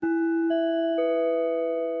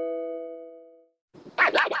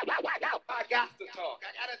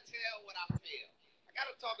gotta tell what I feel. I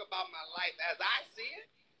gotta talk about my life as I see it.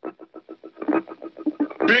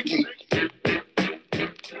 Ricky.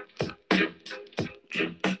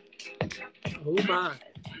 Oh my.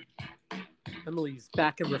 Emily's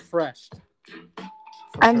back and refreshed.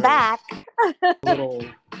 I'm back. a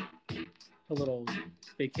little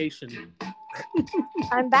vacation.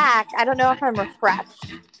 I'm back. I don't know if I'm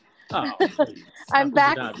refreshed. Oh, please. I'm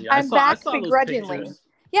back. I'm back begrudgingly.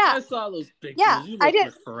 Yeah. I saw those pictures. Yeah. You look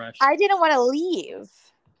refreshed. I didn't want to leave.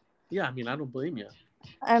 Yeah, I mean, I don't blame you.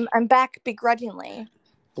 I'm back begrudgingly.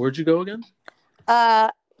 Where'd you go again?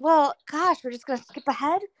 Well, gosh, we're just gonna skip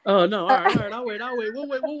ahead. Oh no! All right. I'll wait.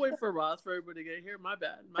 We'll wait for Ross for everybody to get here. My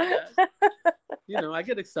bad. You know, I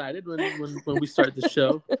get excited when we start the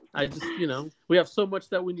show. I just, we have so much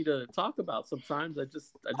that we need to talk about. Sometimes I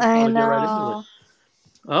just want to get right into it.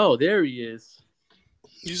 Oh, there he is.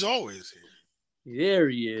 He's always here. There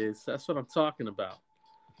he is. That's what I'm talking about.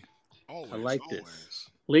 Always, I like this,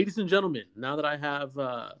 ladies and gentlemen. Now that I have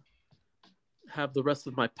the rest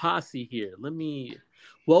of my posse here, let me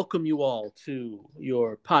welcome you all to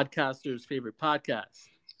your podcaster's favorite podcast.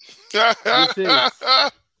 This is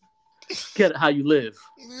Get It How You Live.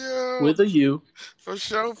 Yeah, with a U. For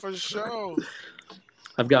sure.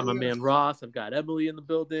 I've got my man Ross. I've got Emily in the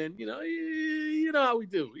building. You know how we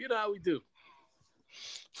do.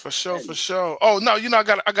 For sure. Oh no, I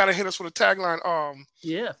gotta hit us with a tagline.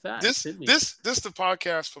 Yeah, fact. This the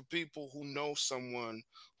podcast for people who know someone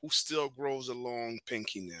who still grows a long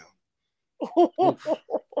pinky nail.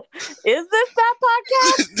 Is this that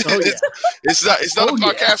podcast? Oh, yeah. It's not a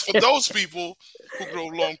podcast for those people who grow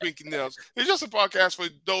long pinky nails. It's just a podcast for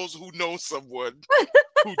those who know someone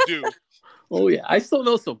who do. Oh yeah, I still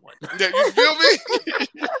know someone. Yeah, you feel me?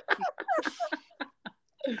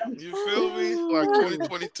 You feel me? Like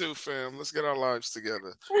 2022, fam. Let's get our lives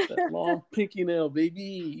together. That long pinky nail,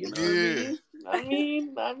 baby. I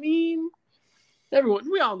mean,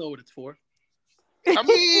 everyone, we all know what it's for. I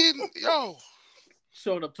mean, yo.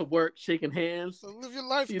 Showing up to work, shaking hands. So live your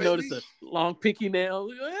life, you baby. Notice a long pinky nail.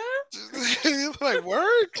 Like,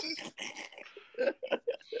 word?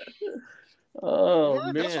 Oh,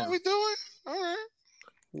 word? man. That's what we doing? All right.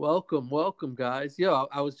 Welcome, guys. Yeah,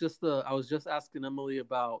 I was just asking Emily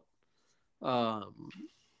about her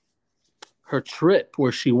trip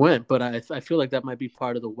where she went, but I feel like that might be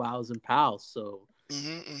part of the Wows and Pals. So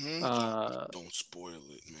don't spoil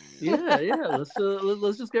it, man. Yeah.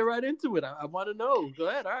 Let's just get right into it. I want to know. Go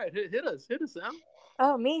ahead. All right, hit us, Em.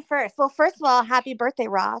 Oh, me first. Well, first of all, happy birthday,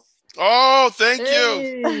 Ross. Oh, thank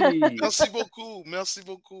you. Merci beaucoup.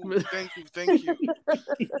 Thank you.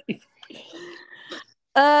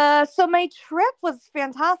 So my trip was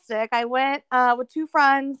fantastic. I went with two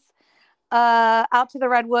friends out to the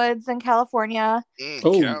Redwoods in California.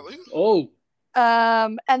 Cali?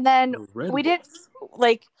 And then we did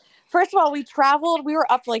first of all, we traveled. We were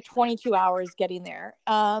up for 22 hours getting there.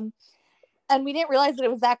 And we didn't realize that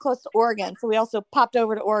it was that close to Oregon. So we also popped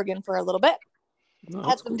over to Oregon for a little bit,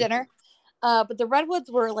 had some dinner. But the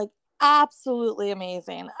Redwoods were absolutely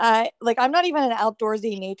amazing. I'm not even an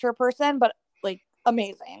outdoorsy nature person, but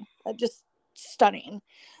amazing, just stunning.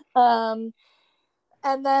 And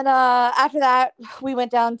then after that, we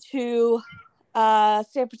went down to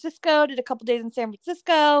San Francisco, did a couple days in San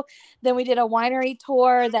Francisco. Then we did a winery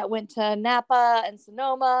tour that went to Napa and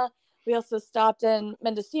Sonoma. We also stopped in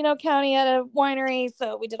Mendocino County at a winery.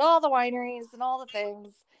 So we did all the wineries and all the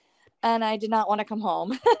things. And I did not want to come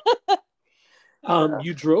home.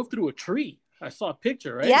 You drove through a tree. I saw a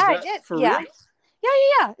picture, right? Yeah, I did. For real?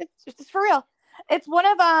 Yeah. It's for real. It's one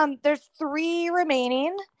of there's 3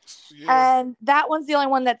 remaining, and that one's the only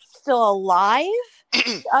one that's still alive.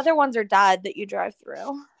 The other ones are dead that you drive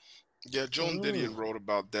through. Yeah, Joan Didion wrote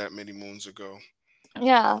about that many moons ago.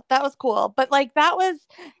 Yeah, that was cool. But that was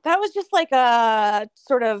just a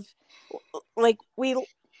sort of we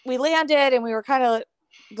landed and we were kind of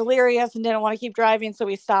delirious and didn't want to keep driving, so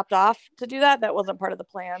we stopped off to do that. That wasn't part of the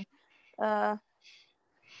plan.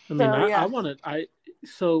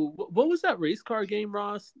 So what was that race car game,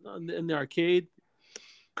 Ross, in the arcade?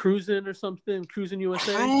 Cruising or something? Cruising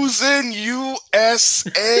USA? Cruising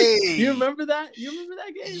USA! You remember that? You remember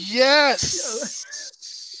that game? Yes!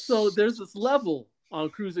 So there's this level on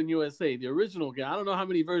Cruising USA, the original game. I don't know how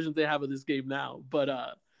many versions they have of this game now, but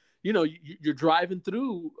you're driving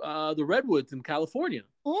through the Redwoods in California.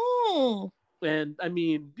 Mm. And I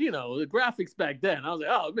mean, the graphics back then, I was like,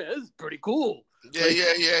 oh man, this is pretty cool. Yeah.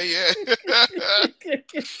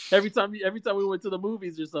 Every time we went to the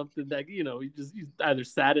movies or something, you either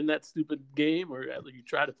sat in that stupid game or you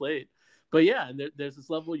try to play it. But yeah, and there's this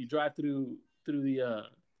level you drive through the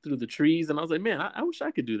through the trees, and I was like, man, I wish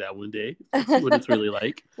I could do that one day. Let's see what it's really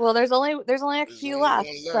like. Well, there's only a few left,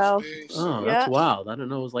 so oh, that's wild. I don't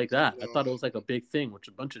know. It was like that. I thought it was like a big thing, which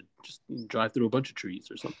a bunch of just drive through a bunch of trees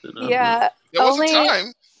or something. Yeah, there was a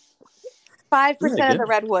time. 5% of the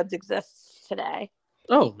redwoods exist today.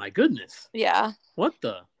 Oh my goodness. Yeah. What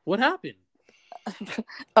happened?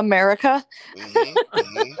 America.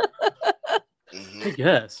 I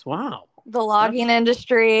guess. Wow. The logging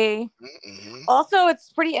industry. Also,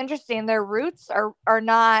 it's pretty interesting. Their roots are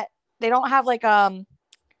not. They don't have like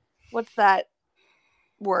what's that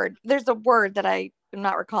word? There's a word that I am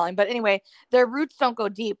not recalling, but anyway, their roots don't go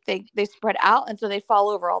deep. They spread out, and so they fall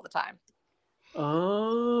over all the time.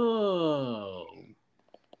 Oh.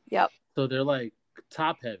 Yep. So they're like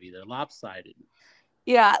top heavy. They're lopsided.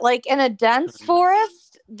 Yeah, like in a dense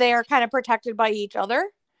forest, they're kind of protected by each other.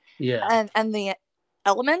 Yeah. And the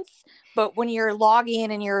elements, but when you're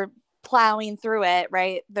logging and you're plowing through it,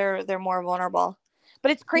 right, they're more vulnerable.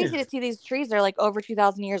 But it's crazy to see these trees. They're like over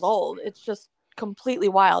 2,000 years old. It's just completely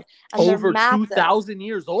wild. And over 2,000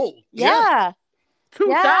 years old. Yeah.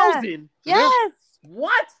 2,000. Yes.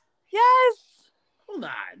 What? Yes. Hold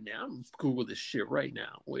on, now I'm Google this shit right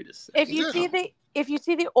now. Wait a second. If you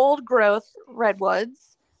see the old growth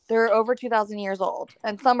redwoods, they're over 2,000 years old,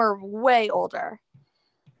 and some are way older.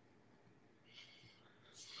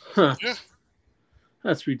 Huh. Yeah.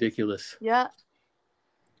 That's ridiculous. Yeah.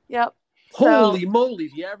 Yep. Holy moly.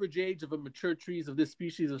 The average age of a mature trees of this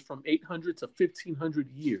species is from 800 to 1,500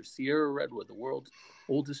 years. Sierra redwood, the world's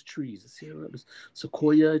oldest trees. The Sierra redwood,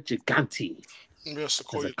 Sequoia gigante. Yeah,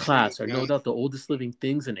 Sequoia as a class are no doubt the oldest living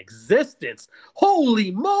things in existence.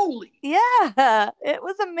 Holy moly. Yeah. It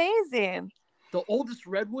was amazing. The oldest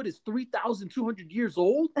redwood is 3,200 years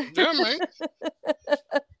old? Yeah, man.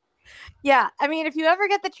 Yeah, I mean, if you ever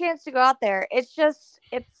get the chance to go out there, it's just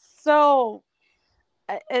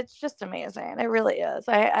amazing. It really is.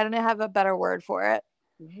 I don't have a better word for it.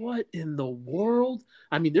 What in the world?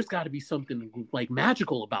 I mean, there's got to be something like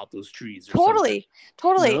magical about those trees. Totally.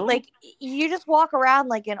 You know? Like you just walk around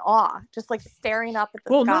like in awe, just like staring up at the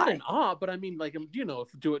sky. Well, not in awe, but I mean, like, you know,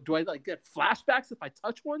 do I like get flashbacks if I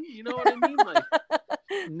touch one? You know what I mean? Like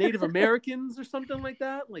Native Americans or something like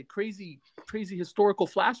that, like crazy historical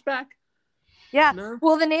flashback. Yeah. No?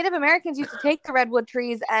 Well, the Native Americans used to take the redwood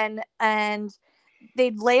trees and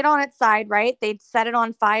they'd lay it on its side, right? They'd set it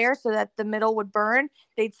on fire so that the middle would burn.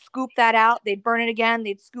 They'd scoop that out. They'd burn it again.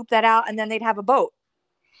 They'd scoop that out, and then they'd have a boat.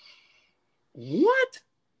 What?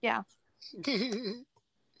 Yeah.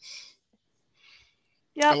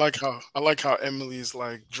 Yeah. I like how Emily's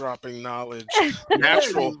like dropping knowledge,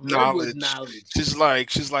 natural knowledge.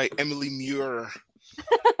 She's like Emily Muir.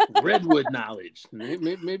 Redwood knowledge.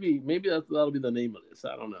 Maybe that'll be the name of this.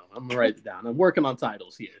 I don't know. I'm gonna write it down. I'm working on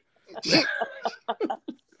titles here. Yeah.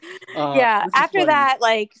 After that,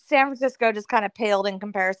 like San Francisco just kind of paled in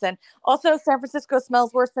comparison. Also, San Francisco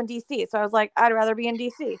smells worse than DC, so I was like, I'd rather be in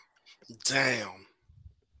DC. Damn.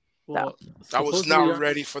 Well, I was not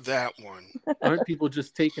ready for that one. Aren't people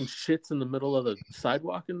just taking shits in the middle of the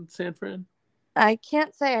sidewalk in San Fran? I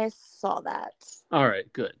can't say I saw that. All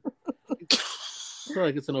right, good. I feel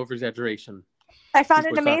like it's an over-exaggeration. I found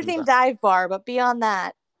an amazing dive bar, but beyond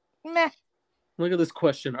that, meh. Look at this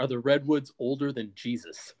question. Are the redwoods older than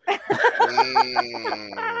Jesus? I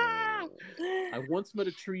once met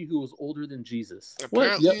a tree who was older than Jesus.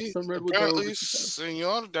 Apparently, some redwoods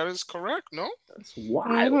senor, that is correct, no? That's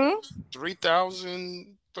wild.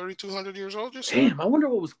 3,200 years old, you said? Damn, I wonder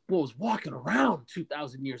what was walking around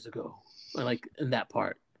 2,000 years ago. Like in that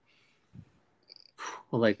part.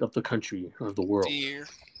 Or like of the country or the world. Deer.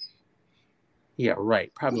 Yeah,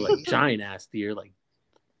 right. Probably like giant ass deer, like,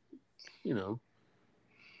 you know.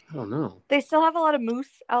 I don't know. They still have a lot of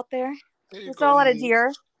moose out there. There's still a lot of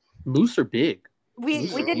deer. Moose are big. We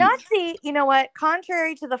did not see, you know what,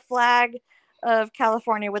 contrary to the flag of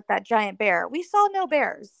California with that giant bear, we saw no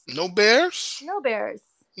bears. No bears? No bears.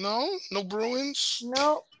 No? No Bruins?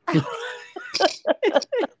 No.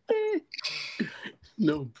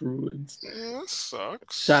 No Bruins. Yeah, that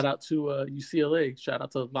sucks. Shout out to UCLA. Shout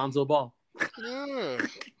out to Lonzo Ball. Yeah.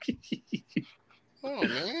 Oh,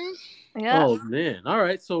 man. Yeah. Oh, man. All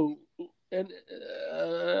right. So, and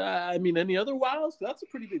I mean, any other wows? That's a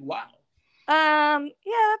pretty big wow. Yeah,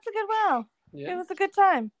 that's a good wow. Yeah. It was a good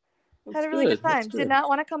time. Had a really good time. Did not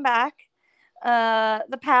want to come back.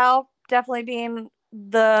 The POW definitely being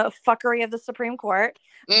the fuckery of the Supreme Court.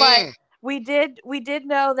 But we did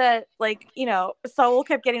know that, like, you know, Saul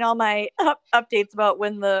kept getting all my updates about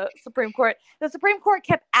when the Supreme Court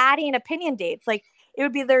kept adding opinion dates. Like it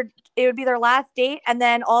would be their last date, and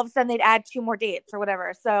then all of a sudden they'd add 2 more dates or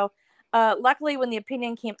whatever. So luckily, when the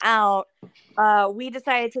opinion came out, we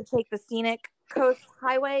decided to take the scenic coast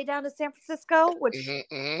highway down to San Francisco, which,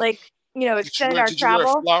 extended our Did you wear a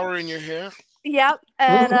travel. flower in your hair? Yep,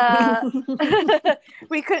 and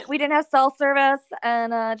we didn't have cell service,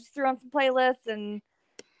 and just threw on some playlists and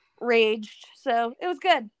raged. So it was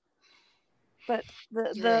good. But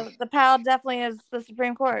the PAL definitely is the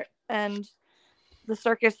Supreme Court and the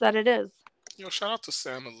circus that it is. Yo, shout out to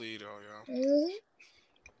Sam Alito, yo.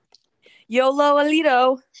 YOLO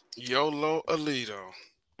Alito. YOLO Alito.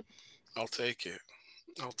 I'll take it.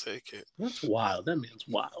 That's wild. That man's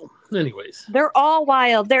wild. Anyways. They're all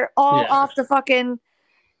wild. They're all off the fucking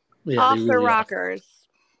off the rockers.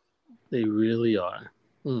 They really are.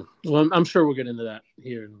 Well, I'm sure we'll get into that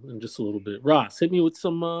here in just a little bit. Ross, hit me with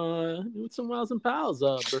some Wiles and Pals,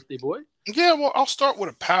 birthday boy. Yeah, well, I'll start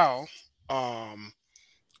with a pal. On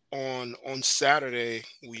Saturday,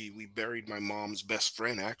 we buried my mom's best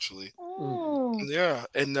friend, actually. Oh. Yeah,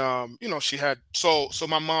 and she had so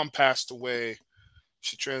my mom passed away.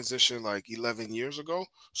 She transitioned like 11 years ago.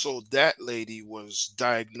 So that lady was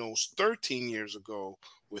diagnosed 13 years ago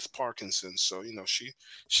with Parkinson's. So,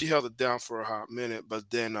 she held it down for a hot minute, but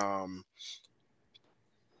then 2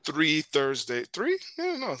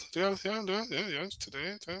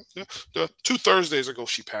 Thursdays ago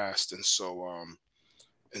she passed, and so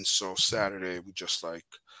Saturday we just like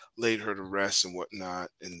laid her to rest and whatnot,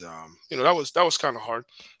 and that was kind of hard.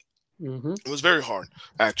 Mm-hmm. It was very hard,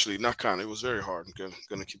 actually. Not kind of. It was very hard. I'm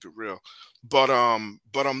gonna keep it real. But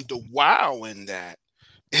the wow in that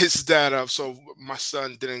is that so my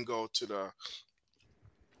son didn't go to the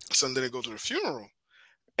funeral,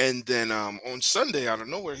 and then on Sunday out of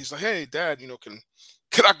nowhere he's like, "Hey, Dad, can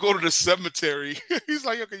I go to the cemetery?" He's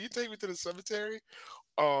like, "Yo, can you take me to the cemetery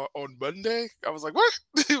on Monday?" I was like, "What?"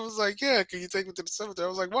 He was like, "Yeah, can you take me to the cemetery?" I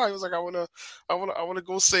was like, "Why?" He was like, I wanna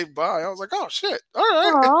go say bye." I was like, "Oh shit, all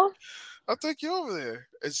right." Aww. I'll take you over there.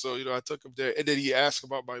 And so, I took him there. And then he asked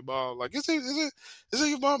about my mom. Like, is it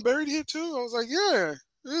your mom buried here too? I was like, yeah.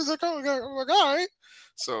 He's like, oh, okay. I'm like, all right.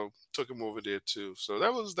 So took him over there too. So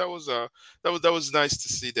that was nice to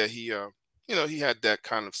see that he he had that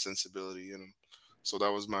kind of sensibility in him. So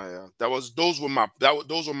that was my those were my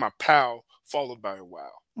pal followed by a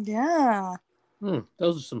wow. Yeah.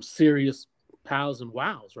 Those are some serious pals and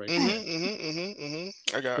wows right there.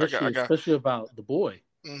 I got especially about the boy.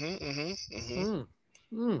 I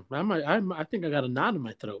think I got a knot in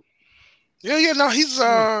my throat. Yeah. No, he's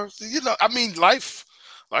I mean, life,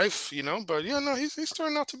 but no, he's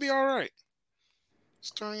turning out to be all right.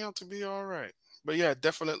 He's turning out to be all right. But yeah,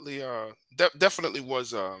 definitely, definitely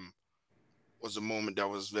was a moment that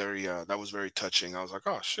was very touching. I was like,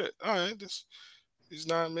 oh shit, all right,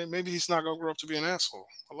 maybe he's not gonna grow up to be an asshole.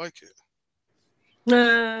 I like it.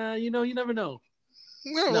 You never know.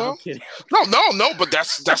 Yeah, no, I'm kidding. No, but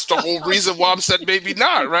that's the whole reason why I'm saying maybe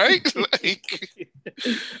not, right?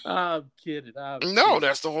 I'm kidding.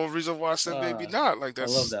 That's the whole reason why I said maybe not. Like,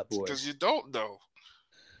 that's, I love that boy. Because you don't know.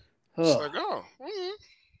 It's like, oh.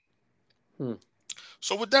 Mm-hmm.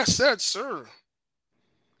 So with that said, sir,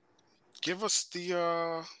 give us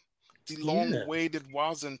the long-awaited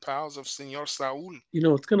Wiles and Pals of Senor Saul.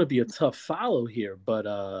 It's going to be a tough follow here, but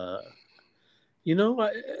I don't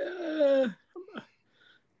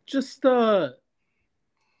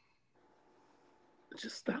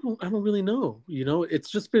really know. It's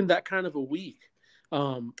just been that kind of a week.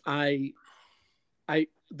 I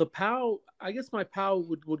guess my pal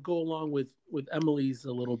would go along with Emily's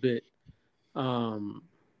a little bit. The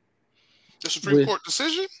Supreme Court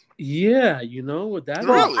decision? Yeah, with that.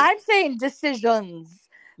 Really? I'm saying decisions.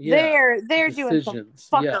 Yeah, they're doing some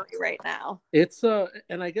fuckery right now. It's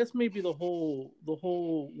and I guess maybe the whole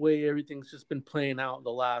way everything's just been playing out the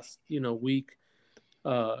last week,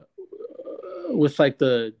 with like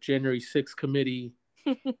the January 6th committee,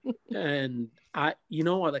 and I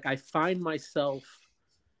find myself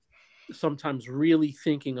sometimes really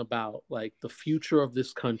thinking about like the future of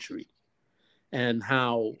this country, and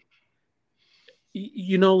how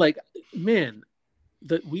man,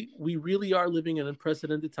 that we really are living in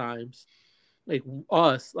unprecedented times. Like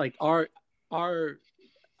us, like our I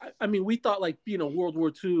mean, we thought like World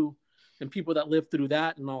War II and people that lived through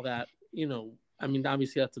that and all that, I mean,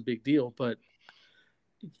 obviously that's a big deal, but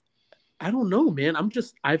I don't know, man.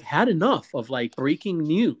 I've had enough of like breaking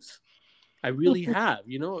news. I really have,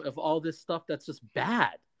 of all this stuff that's just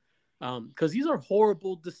bad. Because these are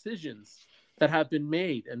horrible decisions that have been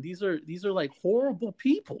made, and these are like horrible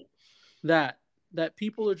people that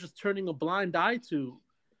people are just turning a blind eye to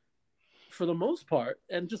for the most part,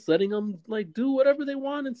 and just letting them like do whatever they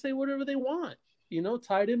want and say whatever they want.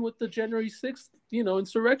 tied in with the January 6th,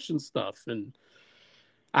 insurrection stuff. And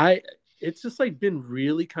it's just like been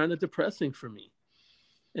really kind of depressing for me.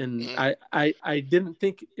 And I didn't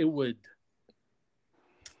think it would.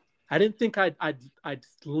 I didn't think I'd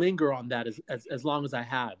linger on that as long as I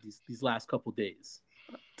have these last couple days,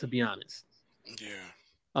 to be honest.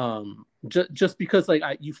 Yeah. Just because like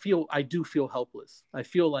I do feel helpless. I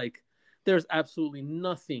feel like there's absolutely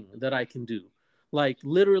nothing that I can do. Like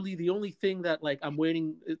literally the only thing that like I'm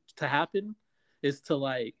waiting to happen is to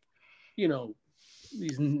like,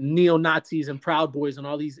 these neo-Nazis and Proud Boys and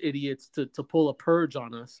all these idiots to pull a purge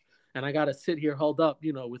on us. And I got to sit here held up,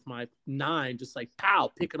 with my 9, just like, pow,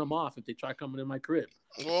 picking them off if they try coming in my crib.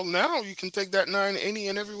 Well, now you can take that 9 any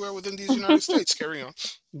and everywhere within these United States. Carry on.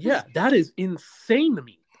 Yeah, that is insane to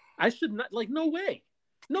me. I should not, like, no way.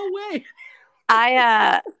 No way.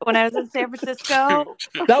 When I was in San Francisco,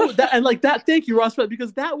 thank you, Ross,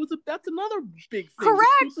 because that's another big thing.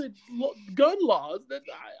 Correct. Stupid gun laws that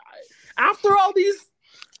after all these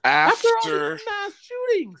mass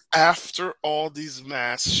shootings. After all these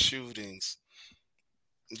mass shootings.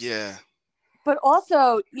 Yeah. But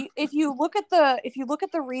also, if you look at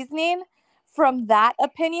the reasoning from that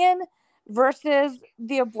opinion versus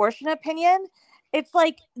the abortion opinion, it's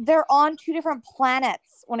like they're on 2 different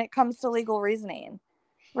planets when it comes to legal reasoning,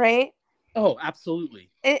 right? Oh, absolutely.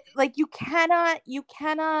 It like you cannot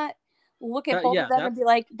look at both of them and be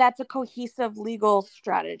like, that's a cohesive legal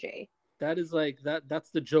strategy. That is like that's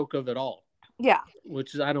the joke of it all. Yeah.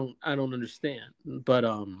 Which I don't understand. But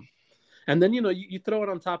and then you throw it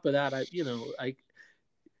on top of that,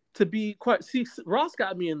 to be quite Ross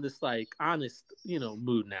got me in this like honest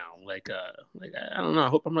mood now, like I don't know, I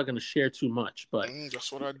hope I'm not going to share too much, but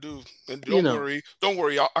that's what I do. And don't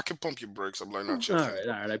worry, I can pump your brakes. I'm like, not your all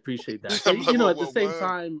right, I appreciate that. But, at the same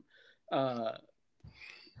time,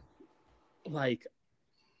 like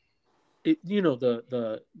it,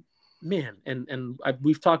 the man, and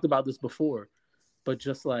we've talked about this before, but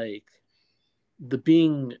just like the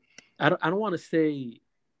being, I don't want to say,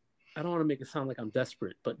 I don't want to make it sound like I'm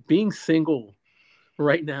desperate, but being single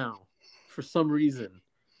right now, for some reason,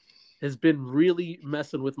 has been really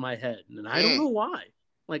messing with my head. And I don't know why.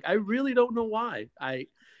 Like, I really don't know why.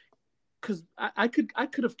 Because I could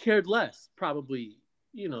have cared less, probably,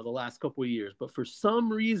 the last couple of years. But for some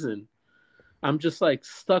reason, I'm just like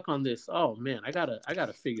stuck on this. Oh man, I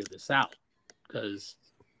gotta figure this out, because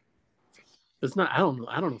it's not. I don't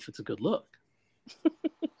know if it's a good look.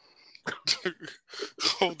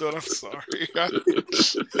 Hold on, I'm sorry.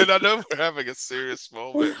 And I know we're having a serious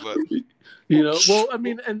moment, but well, I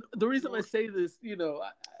mean, and the reason I say this,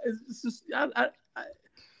 it's just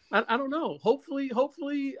I don't know. Hopefully,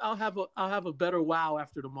 I'll have a better wow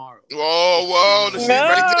after tomorrow. Whoa!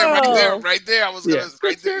 No. Right there. I was gonna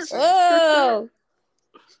right there. Oh.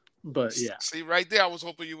 But yeah. See, right there, I was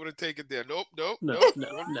hoping you would have taken there. Nope. No.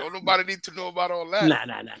 Don't nobody need to know about all that. Nah.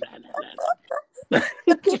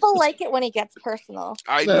 But people like it when it gets personal.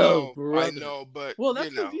 I know, but that's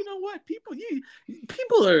because you know what,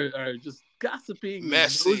 people are just gossiping,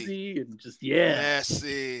 messy, and just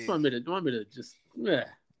messy. Want me to just yeah.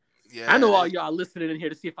 I know all y'all listening in here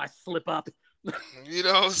to see if I slip up. You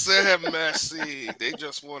know what I'm saying? Messy. They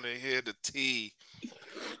just want to hear the tea.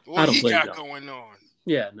 What he got going on?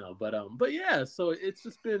 Yeah, no, but yeah. So it's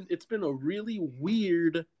been a really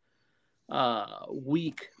weird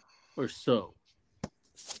week or so.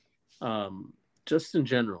 Just in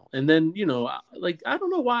general. And then, like, I don't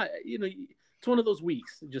know why, it's one of those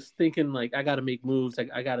weeks just thinking like, I got to make moves.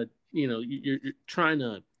 I got to, you're trying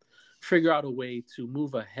to figure out a way to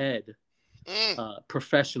move ahead,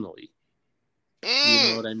 professionally. You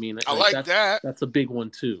know what I mean? I like that. That's a big one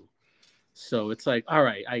too. So it's like, all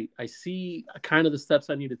right, I see kind of the steps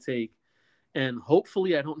I need to take, and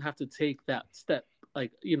hopefully I don't have to take that step,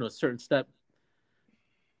 like, a certain step,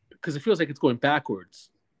 because it feels like it's going backwards.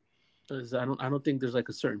 I don't think there's like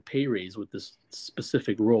a certain pay raise with this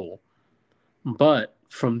specific role, but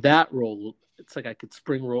from that role, it's like I could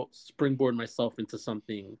springboard myself into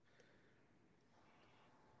something,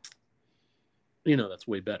 that's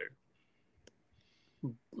way better.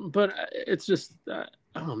 But it's just,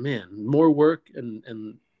 oh man, more work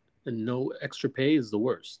and no extra pay is the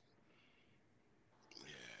worst. Yeah,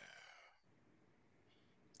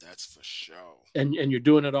 that's for sure. And you're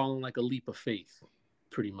doing it all in like a leap of faith,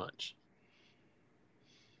 pretty much.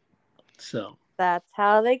 So that's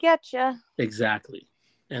how they get you. Exactly,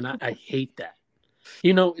 and I hate that.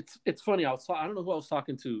 It's funny. I don't know who I was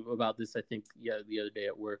talking to about this. I think the other day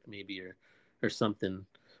at work, maybe or something.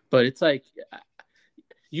 But it's like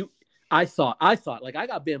I thought like I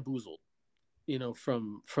got bamboozled,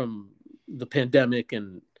 from the pandemic,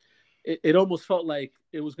 and it almost felt like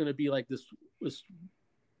it was going to be like this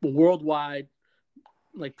worldwide,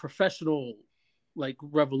 like professional, like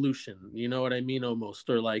revolution. You know what I mean? Almost,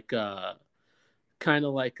 or like kind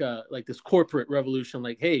of like this corporate revolution.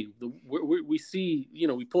 Like, hey, we see, you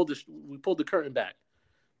know, we pulled the curtain back.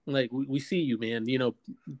 Like we see you, man. You know,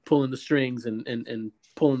 pulling the strings and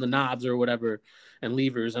pulling the knobs or whatever, and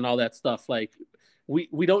levers and all that stuff. Like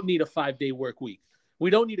we don't need a 5-day work week. We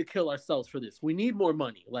don't need to kill ourselves for this. We need more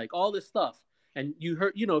money. Like all this stuff. And you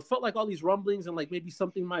heard, you know, it felt like all these rumblings and like maybe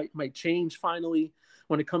something might change finally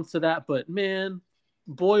when it comes to that. But man,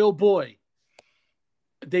 boy, oh boy,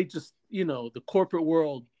 they just, you know, the corporate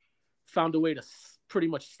world found a way to pretty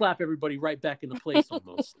much slap everybody right back into place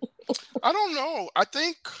almost. I don't know. I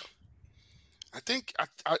think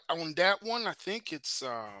on that one, I think it's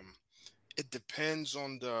it depends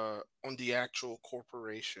on the actual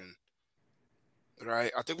corporation,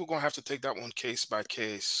 right? I think we're gonna have to take that one case by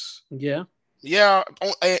case. Yeah. Yeah,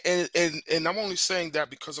 and I'm only saying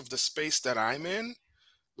that because of the space that I'm in.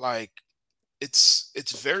 Like, it's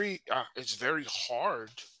very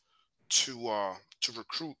hard to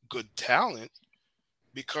recruit good talent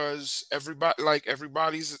because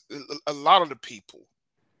everybody's a lot of the people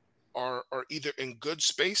are either in good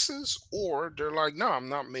spaces or they're like, no, I'm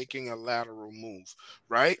not making a lateral move,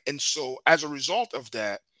 right? And so as a result of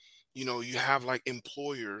that, you know, you have like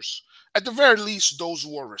employers, at the very least, those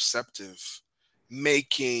who are receptive,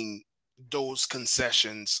 making those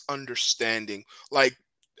concessions, understanding. Like,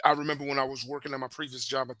 I remember when I was working at my previous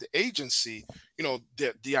job at the agency, you know,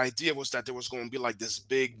 the idea was that there was going to be like this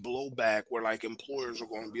big blowback where like employers are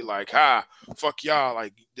going to be like, fuck y'all,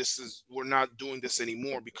 like we're not doing this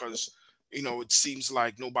anymore because, you know, it seems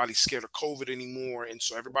like nobody's scared of COVID anymore. And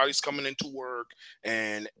so everybody's coming into work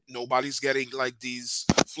and nobody's getting like these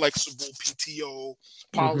flexible PTO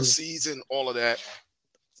policies and all of that.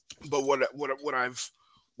 But what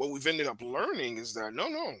we've ended up learning is that no.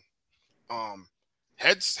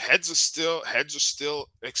 Heads are still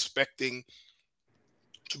expecting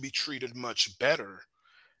to be treated much better,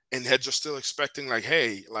 and heads are still expecting like,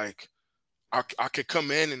 hey, like I could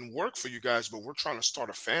come in and work for you guys, but we're trying to start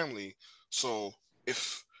a family. So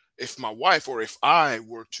if my wife or if I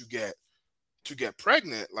were to get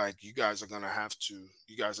pregnant, like you guys are gonna have to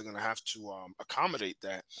accommodate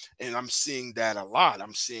that. And I'm seeing that a lot.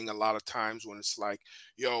 I'm seeing a lot of times when it's like,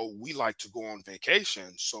 yo, we like to go on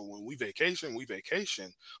vacation. So when we vacation.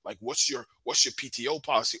 Like, what's your PTO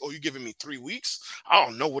policy? Oh, you giving me 3 weeks? I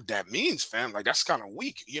don't know what that means, fam. Like, that's kind of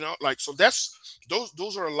weak, you know? Like, so that's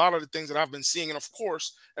those are a lot of the things that I've been seeing. And of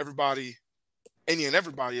course, everybody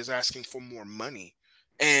is asking for more money.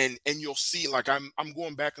 And you'll see, like, I'm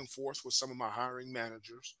going back and forth with some of my hiring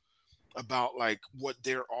managers about like what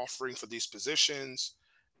they're offering for these positions,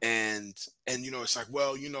 and you know, it's like,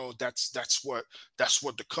 well, you know, that's what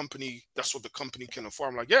the company can afford.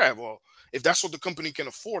 I'm like, yeah, well, if that's what the company can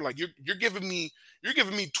afford, like you're giving me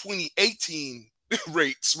 2018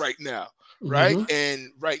 rates right now, right?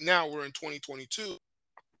 And right now we're in 2022.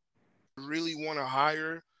 Really want to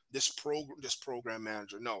hire this program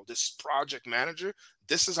manager, no, this project manager,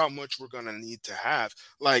 this is how much we're gonna need to have.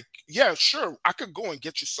 Like, yeah, sure, I could go and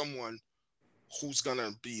get you someone who's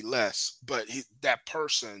gonna be less, but that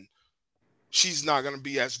person, she's not gonna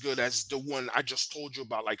be as good as the one I just told you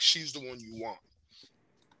about. Like, she's the one you want.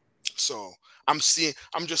 So I'm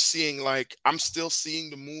just seeing like, I'm still seeing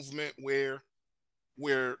the movement where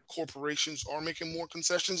corporations are making more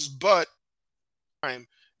concessions, but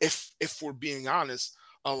if we're being honest,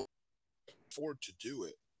 afford to do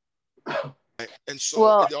it. And so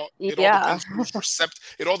well, it all depends who's receptive.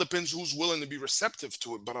 It all depends who's willing to be receptive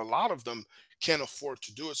to it. But a lot of them can't afford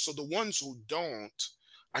to do it. So the ones who don't,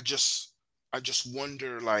 I just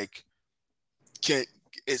wonder, like,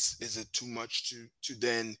 is it too much to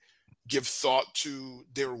then give thought to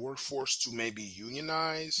their workforce to maybe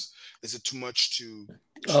unionize? Is it too much to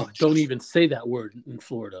don't even say that word in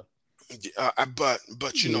Florida.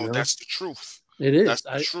 But you know, that's the truth. It is. That's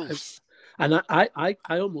the truth. I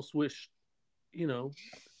almost wish, you know,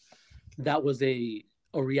 that was a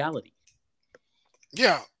reality.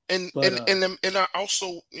 Yeah, and I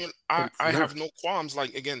also, you know, I have no qualms.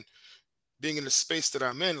 Like, again, being in the space that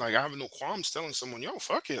I'm in, like, I have no qualms telling someone, yo,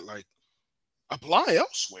 fuck it, like, apply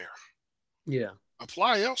elsewhere. Yeah,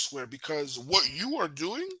 apply elsewhere, because what you are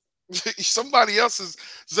doing, somebody else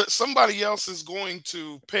is going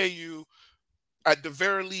to pay you at the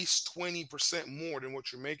very least 20% more than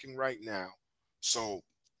what you're making right now. So,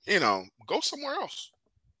 you know, go somewhere else.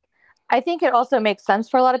 I think it also makes sense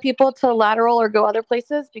for a lot of people to lateral or go other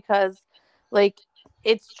places because, like,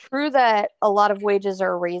 it's true that a lot of wages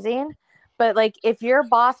are raising, But like, if your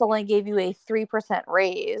boss only gave you a 3%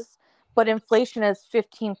 raise, but inflation is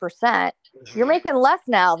 15%, you're making less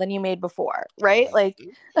now than you made before, right? Like,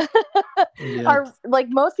 like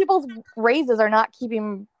most people's raises are not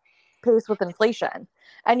keeping pace with inflation,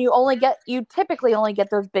 and you typically only get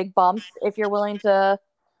those big bumps if you're willing to,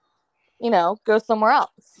 go somewhere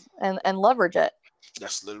else and leverage it.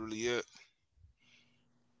 That's literally it.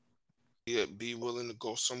 Yeah, be willing to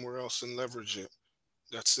go somewhere else and leverage it.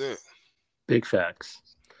 That's it. Big facts.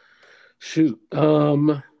 Shoot.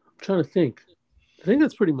 I'm trying to think. I think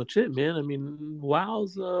that's pretty much it, man. I mean,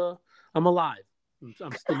 wow's I'm alive.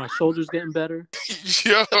 I'm still, my shoulders getting better.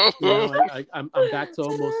 Yo. I'm back to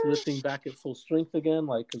almost lifting back at full strength again.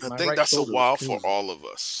 Like, I think that's a wow for all of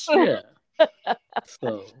us. Yeah.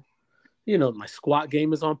 So, my squat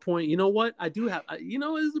game is on point. You know what? I do have. It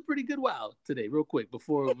is a pretty good wow today. Real quick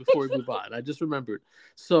before we move on, I just remembered.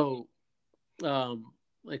 So,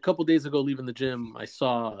 a couple days ago, leaving the gym, I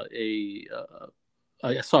saw a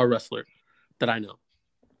wrestler that I know,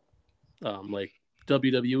 like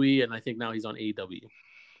WWE, and I think now he's on AEW.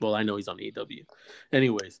 Well, I know he's on AEW.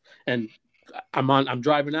 Anyways, and I'm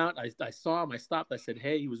driving out. I saw him. I stopped. I said,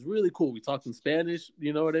 "Hey," he was really cool. We talked in Spanish.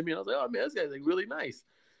 You know what I mean? I was like, "Oh man, this guy's like really nice."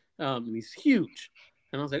 And he's huge.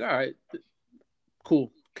 And I was like, "All right,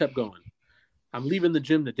 cool." Kept going. I'm leaving the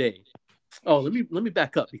gym today. Oh, let me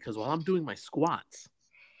back up, because while I'm doing my squats,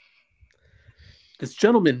 this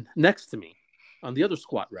gentleman next to me on the other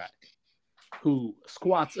squat rack, who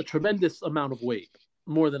squats a tremendous amount of weight,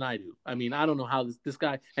 more than I do. I mean, I don't know how this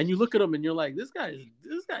guy, and you look at him and you're like, this guy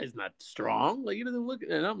is not strong. Like, he doesn't look,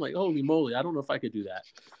 and I'm like, holy moly, I don't know if I could do that.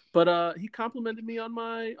 But he complimented me on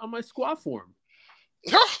my squat form.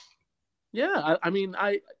 Yeah, I mean,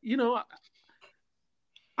 I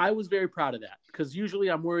was very proud of that, because usually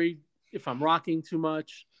I'm worried if I'm rocking too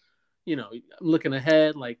much. I'm looking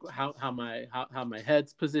ahead, like how my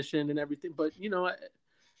head's positioned and everything. But I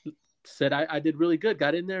said I did really good.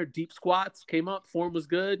 Got in there, deep squats, came up, form was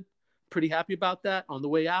good. Pretty happy about that. On the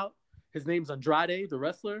way out, his name's Andrade, the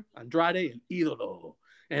wrestler, Andrade and Idolo.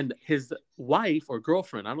 And his wife or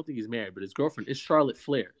girlfriend, I don't think he's married, but his girlfriend is Charlotte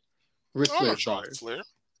Flair. Charlotte Flair.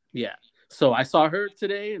 Yeah. So I saw her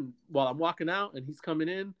today, and while I'm walking out and he's coming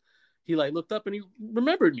in, he like looked up and he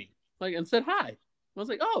remembered me, like, and said hi. I was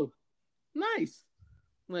like, oh, nice.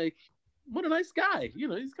 Like, what a nice guy.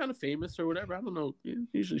 He's kind of famous or whatever. I don't know. You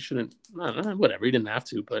usually shouldn't. I don't know. Whatever. He didn't have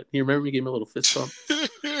to, but he remembered me, gave me a little fist bump.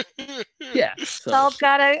 Yeah. So. Sal's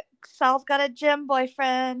got a gym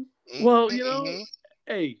boyfriend. Well,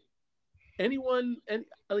 hey, anyone, and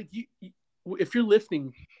like if you're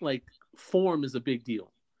lifting, like, form is a big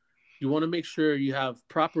deal. You want to make sure you have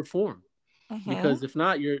proper form, because if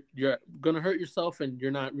not, you're gonna hurt yourself, and you're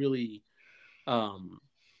not really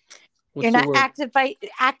you're not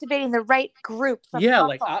activating the right groups. Yeah,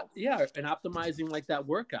 like and optimizing like that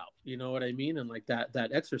workout. You know what I mean? And like that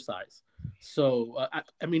exercise. So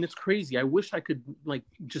I mean, it's crazy. I wish I could like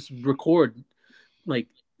just record like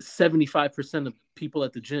 75% of people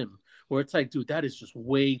at the gym, where it's like, dude, that is just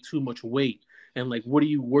way too much weight. And like, what are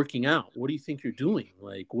you working out? What do you think you're doing?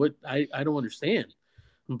 Like, what? I don't understand.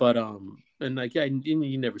 But and like, yeah,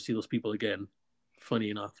 you never see those people again.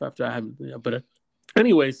 Funny enough, after I haven't. Yeah, but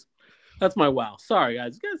anyways, that's my wow. Sorry,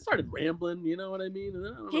 guys. You guys started rambling. You know what I mean? And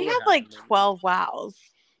I don't know he had like 12 wows.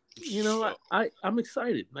 I'm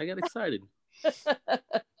excited. I got excited.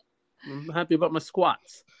 I'm happy about my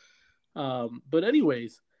squats. But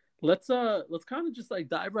anyways, let's kind of just like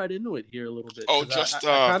dive right into it here a little bit. Oh, I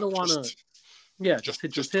kind of want to. Yeah, just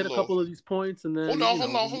hit a couple of these points, and then hold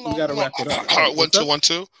on. We got to wrap it up. All right, 1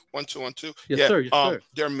 2. Yes, sir. Yes, sir.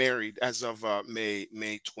 They're married as of May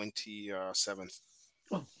 27th.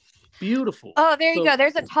 Oh, beautiful. Oh, there you go.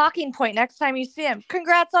 There's a talking point next time you see him.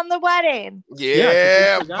 Congrats on the wedding.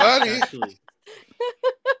 Yeah, buddy.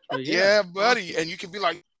 Yeah, buddy. And you can be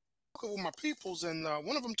like, with my peoples, and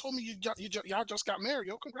one of them told me y'all just got married.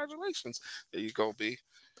 Yo, congratulations. There you go, B.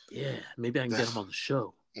 Yeah, maybe I can get him on the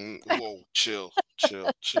show. Whoa, chill.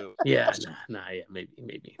 Yeah, maybe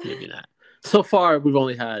not. So far, we've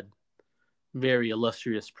only had very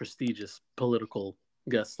illustrious, prestigious political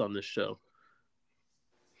guests on this show.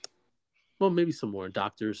 Well, maybe some more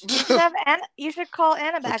doctors. You should call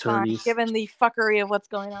Anna back on, given the fuckery of what's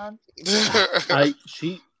going on. I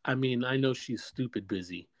know she's stupid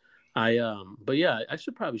busy. But yeah, I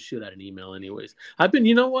should probably shoot out an email anyways. I've been,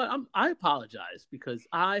 you know what? I apologize, because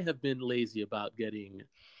I have been lazy about getting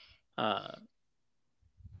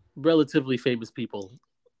relatively famous people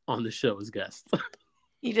on the show as guests.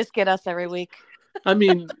 You just get us every week. I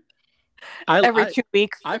mean, every 2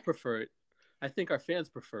 weeks. I prefer it. I think our fans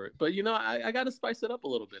prefer it. But I got to spice it up a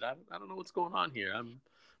little bit. I don't know what's going on here. I'm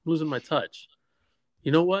losing my touch.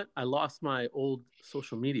 You know what? I lost my old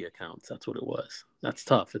social media accounts. That's what it was. That's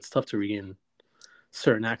tough. It's tough to regain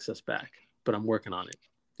certain access back, but I'm working on it.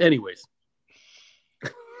 Anyways.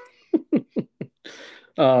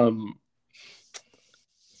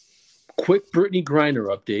 Quick Brittany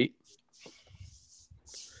Griner update,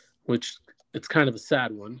 which it's kind of a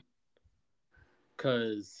sad one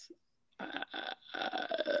because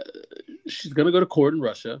she's going to go to court in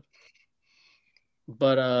Russia,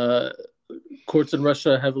 but courts in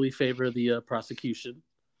Russia heavily favor the prosecution.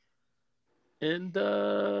 And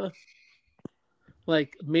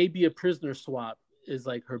like maybe a prisoner swap is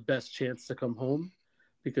like her best chance to come home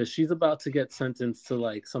because she's about to get sentenced to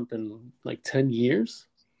like something like 10 years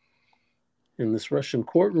in this Russian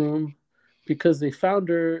courtroom because they found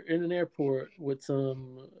her in an airport with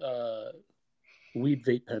some weed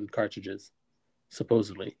vape pen cartridges,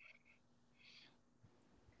 supposedly.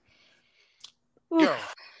 Yo,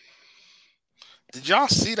 did y'all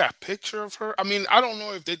see that picture of her? I mean, I don't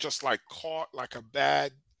know if they just like caught like a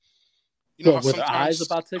bad, how with her eyes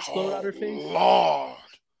about to explode out her face. Lord,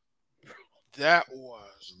 that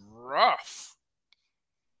was rough.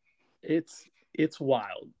 It's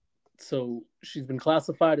wild. So she's been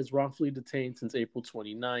classified as wrongfully detained since April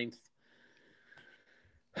 29th.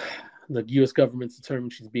 The U.S. government's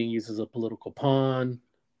determined she's being used as a political pawn.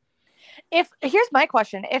 Here's my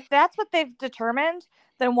question. If that's what they've determined,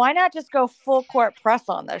 then why not just go full court press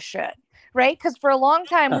on this shit? Right? Because for a long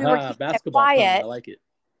time we were keeping it quiet. I like it.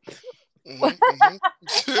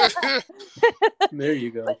 There you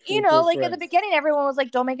go. But, like at the beginning, everyone was like,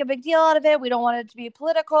 don't make a big deal out of it. We don't want it to be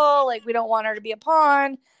political. Like, we don't want her to be a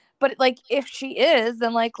pawn. But like, if she is,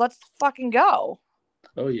 then like, let's fucking go.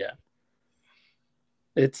 Oh yeah.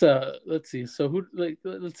 It's let's see. So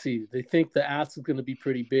let's see. They think the ask is going to be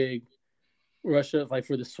pretty big. Russia, like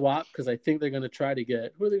for the swap, because I think they're going to try to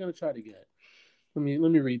get. Who are they going to try to get? Let me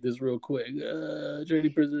read this real quick. Charity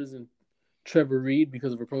prisoners and Trevor Reed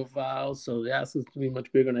because of her profile. So the ask is going to be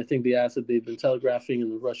much bigger, and I think the ask that they've been telegraphing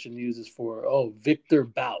in the Russian news is for Victor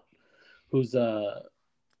Bout, who is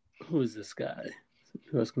this guy?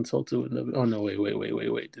 Who has consulted with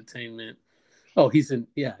wait. Detainment. Oh, he's an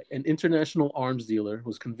international arms dealer,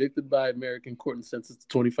 was convicted by American court and sentenced to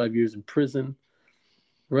 25 years in prison.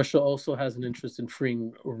 Russia also has an interest in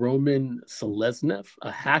freeing Roman Seleznev, a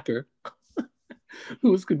hacker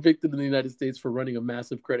who was convicted in the United States for running a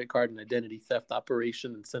massive credit card and identity theft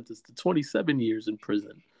operation and sentenced to 27 years in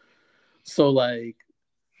prison. So, like,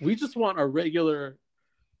 we just want a regular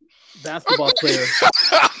basketball player.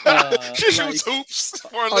 She shoots hoops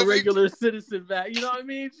for a regular citizen back. You know what I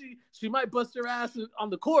mean? She might bust her ass on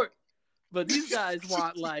the court, but these guys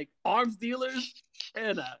want like arms dealers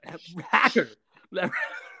and a hacker.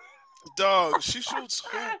 Dog, she shoots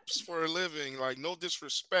hoops for a living. Like, no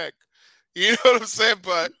disrespect. You know what I'm saying?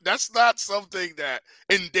 But that's not something that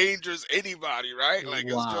endangers anybody, right? Like,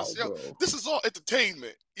 it's just, this is all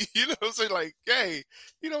entertainment. You know what I'm saying? Like, hey,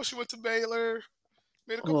 she went to Baylor,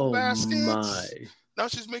 made a couple baskets. My. Now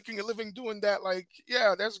she's making a living doing that. Like,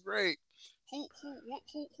 yeah, that's great. Who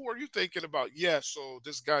are you thinking about? Yeah, so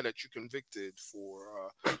this guy that you convicted for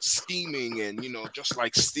scheming and just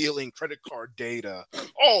like stealing credit card data.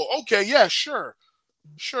 Oh, okay, yeah, sure.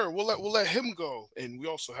 We'll let him go. And we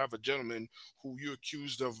also have a gentleman who you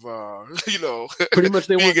accused of pretty much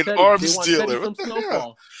they being want an arms dealer. Teddy from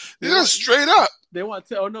Snowfall. Yeah, straight up. They want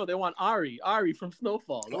they want Ari from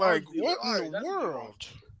Snowfall. Like, what in the world?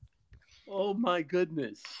 Oh my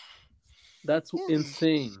goodness. That's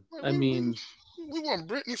insane. I mean, we want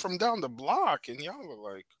Brittany from down the block, and y'all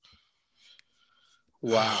are like,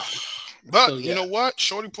 wow. But you know what?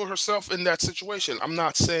 Shorty put herself in that situation. I'm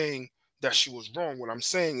not saying that she was wrong. What I'm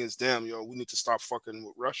saying is, damn, we need to stop fucking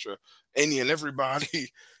with Russia, any and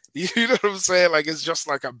everybody. You know what I'm saying? Like, it's just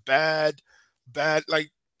like a bad. Like,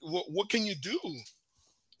 what can you do?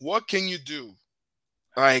 What can you do?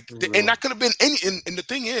 Like, and that could have been any. And the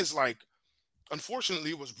thing is, like,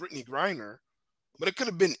 unfortunately, it was Brittany Griner, but it could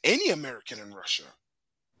have been any American in Russia.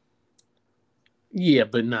 Yeah,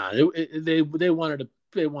 but nah, they wanted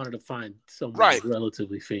to find someone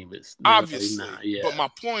relatively famous. Obviously, but my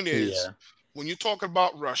point is, when you're talking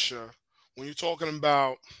about Russia, when you're talking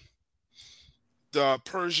about the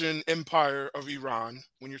Persian Empire of Iran,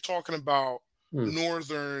 when you're talking about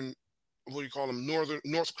northern, what do you call them,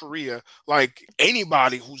 North Korea, like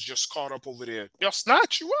anybody who's just caught up over there, they'll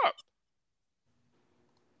snatch you up.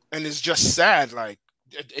 And it's just sad, like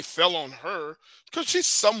it fell on her because she's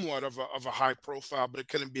somewhat of a high profile, but it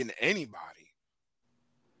couldn't have been anybody.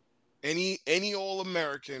 Any all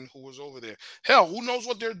American who was over there. Hell, who knows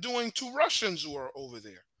what they're doing to Russians who are over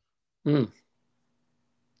there? Mm.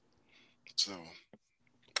 So,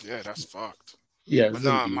 yeah, that's fucked. Yeah, But it's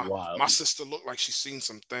nah, gonna be wild. my sister looked like she's seen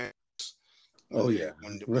some things. Oh yeah,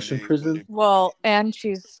 Russian prison. Well, and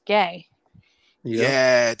she's gay. Yeah.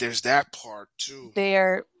 Yeah, there's that part too. They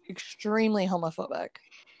are extremely homophobic.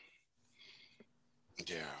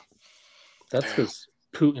 Yeah. That's because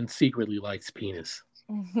Putin secretly likes penis.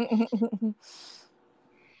 You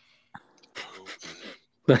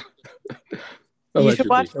should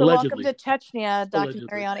watch the Allegedly. Welcome to Chechnya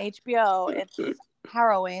documentary on HBO. It's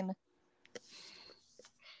harrowing.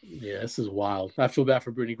 Yeah, this is wild. I feel bad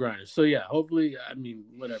for Brittany Griner. So yeah, hopefully, I mean,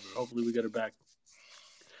 whatever. Hopefully, we get her back.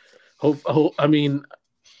 I mean,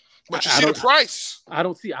 but you see the price. I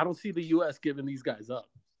don't see the U.S. giving these guys up.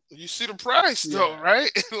 You see the price, though,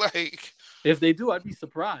 right? Like, if they do, I'd be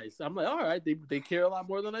surprised. I'm like, all right, they care a lot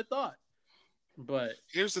more than I thought. But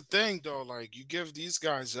here's the thing, though. Like, you give these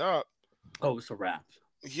guys up. Oh, it's a wrap.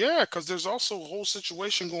 Yeah, because there's also a whole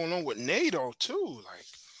situation going on with NATO too. Like,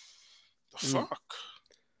 the fuck,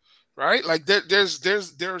 right? Like, there's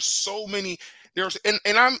so many. And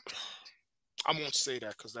I won't say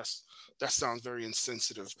that because that sounds very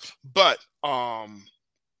insensitive. But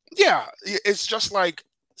yeah, it's just like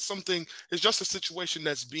something. It's just a situation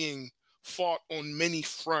that's being fought on many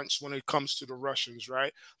fronts when it comes to the Russians,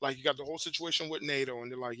 right? Like, you got the whole situation with NATO,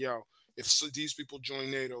 and they're like, yo, if these people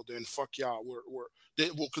join NATO, then fuck y'all.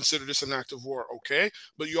 We'll consider this an act of war, okay?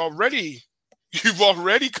 But you've already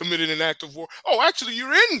committed an act of war. Oh, actually,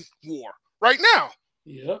 you're in war right now.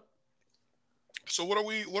 Yep. So what are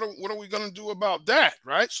we gonna do about that,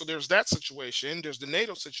 right? So there's that situation. There's the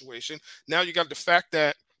NATO situation. Now you got the fact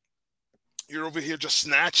that you're over here just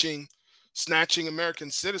snatching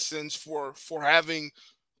American citizens for having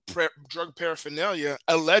drug paraphernalia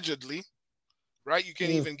allegedly. Right, you can't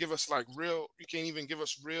even give us real. You can't even give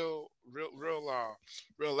us real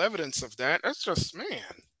evidence of that. That's just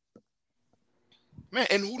man.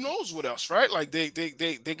 And who knows what else, right? Like they're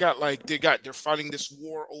fighting this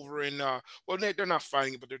war over in well, they're not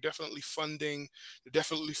fighting it, but they're definitely funding. They're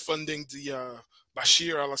definitely funding the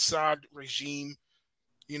Bashir al-Assad regime.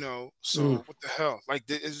 You know, so what the hell? Like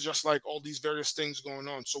it's just like all these various things going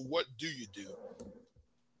on. So what do you do?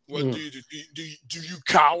 What do you do? Do you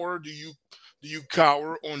cower? Do you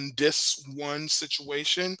cower on this one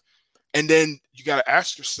situation? And then you got to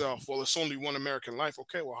ask yourself, well, it's only one American life.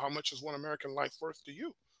 Okay, well, how much is one American life worth to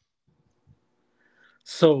you?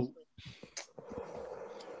 So,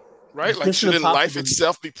 right? Like, shouldn't life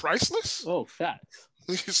itself be priceless? Oh, facts.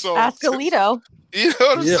 So, ask Alito. You know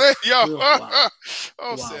what I'm saying? Yo. Wow.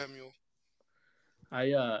 Oh, wow. Samuel.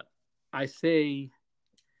 I say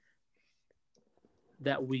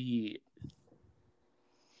that we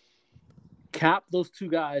cap those two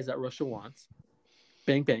guys that Russia wants.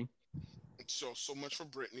 Bang, bang. So much for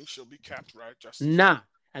Brittany. She'll be capped, right? Nah.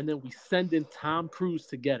 And then we send in Tom Cruise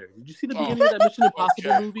to get her. Did you see the beginning of that Mission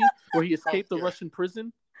Impossible movie where he escaped the Russian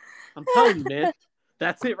prison? I'm telling you, man.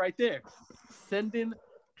 That's it right there. Send in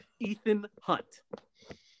Ethan Hunt.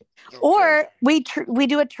 Okay. Or we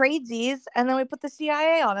do a tradesies and then we put the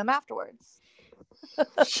CIA on him afterwards.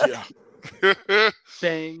 Yeah.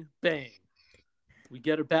 Bang, bang. We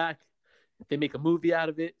get her back. They make a movie out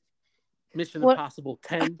of it. Mission Impossible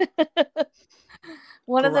 10.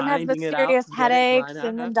 One of them has mysterious headaches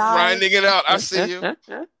and then dies. Grinding it out. I see you.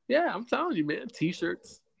 Yeah, I'm telling you, man.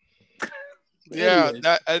 T-shirts. Yeah,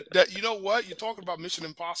 that you know what? You're talking about Mission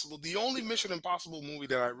Impossible. The only Mission Impossible movie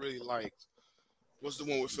that I really liked was the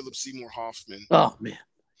one with Philip Seymour Hoffman. Oh man,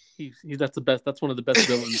 that's the best. That's one of the best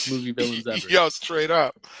movie villains ever. Yo, straight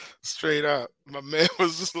up. My man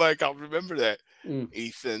was just like, I'll remember that.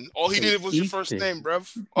 Ethan. All he needed was your first name, bruv.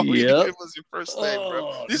 All he needed was your first name,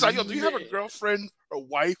 bruv. He's like, yo, do you have a girlfriend or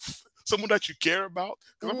wife? Someone that you care about?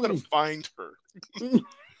 Because I'm gonna find her.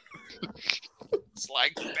 It's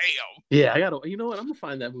like, damn. Yeah, I gotta. You know what? I'm gonna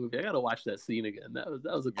find that movie. I gotta watch that scene again. That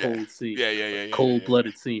was a cold scene. Yeah.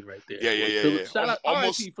 Cold-blooded scene right there. Yeah. Shout out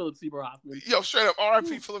R.I.P. Philip Seymour Hoffman. Yo, straight up,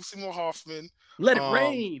 R.I.P. Philip Seymour Hoffman. Let it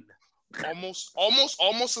rain.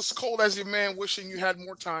 Almost as cold as your man wishing you had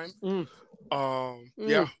more time.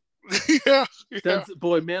 Yeah.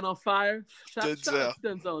 Boy, Man on Fire. Shout out to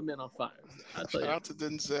Denzel and Man on Fire. Shout out to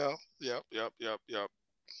Denzel. Yep.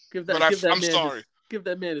 I'm sorry. Give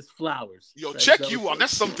that man his flowers. Yo, check you out.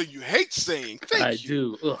 That's something you hate saying. Thank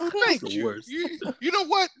you. I do. Thank you. Worst. You know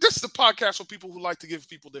what? This is the podcast for people who like to give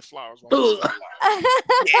people their flowers.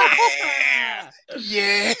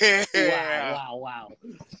 Yeah.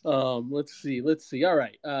 Wow. Let's see. All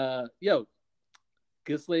right. Yo,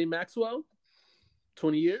 Ghislaine Maxwell,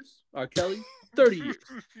 20 years. R. Kelly, 30 years.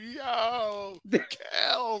 Yo,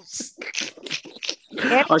 Kels. And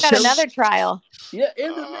R. he's got Kelly- another trial. Yeah,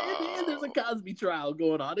 and there's a Cosby trial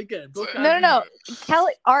going on again. Bill Cosby. No.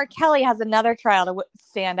 R. Kelly has another trial to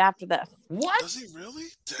stand after this. What? Does he really?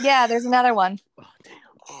 Damn. Yeah, there's another one. Oh, damn.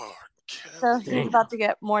 Oh, So Kelly. he's about to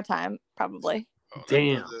get more time, probably. Oh,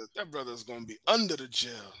 Damn. That brother's gonna be under the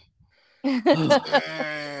jail. Well,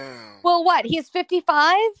 Damn. what? He's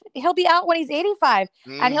 55. He'll be out when he's 85,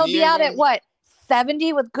 and he'll He be ain't out gonna- at what?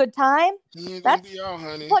 70 with good time. He ain't gonna That's be out,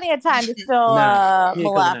 honey. Plenty of time to still Nah, he ain't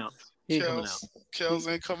coming molest. out. He ain't coming out.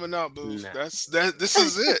 Kels ain't coming out, boo. Nah. This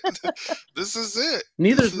is it. This is it.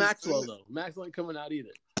 Neither This is Maxwell though. Maxwell ain't coming out either.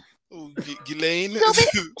 Ooh, Ghislaine.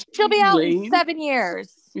 She'll be out Lane? in 7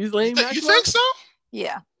 years. He's lame. You Maxwell? think so?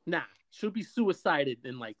 Yeah. Nah, she'll be suicided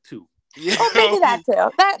in like 2. Yeah. Oh, maybe that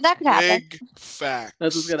too. That could happen. Big fact.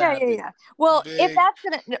 That's what's gonna Yeah. happen. Well, Big.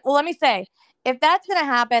 let me say, if that's gonna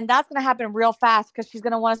happen, that's gonna happen real fast because she's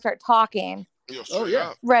gonna want to start talking Yo, Oh, straight yeah.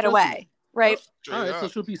 up, right Trust away, right? straight All right, up. so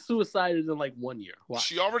she'll be suicided in like 1 year. Wow.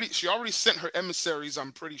 She already sent her emissaries.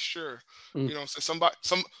 I'm pretty sure. Mm. You know, so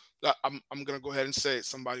I'm gonna go ahead and say it.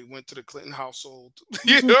 Somebody went to the Clinton household.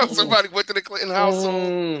 You know, somebody went to the Clinton household.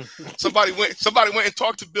 Mm. Somebody went and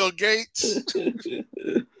talked to Bill Gates.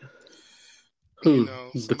 Who? You know,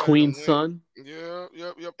 The somebody Queen's went- son?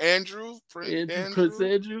 Yep. Andrew, Prince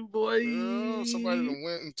Andrew, boy. Yeah, somebody that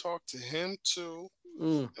went and talked to him too.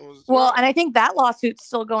 Mm, It was Well, and I think that lawsuit's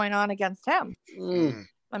still going on against him. mm.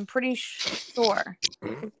 I'm pretty sure.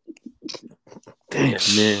 Damn,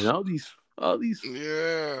 man. All these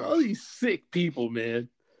yeah. sick people, man.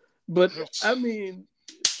 But I mean,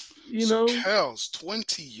 you So know, Kels,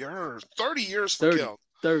 20 years, 30 years for 30. Kels.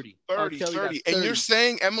 30. R. 30, Kelly got 30. And you're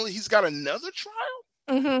saying, Emily, he's got another trial?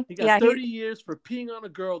 Mm-hmm. He got Yeah, 30 years for peeing on a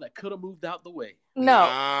girl that could have moved out the way. no,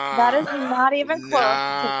 Nah, that is not even close to what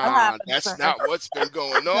happened, that's sir. not what's been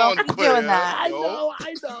going Don't on. be doing Claire. that. I Nope.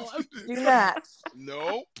 know. Do not.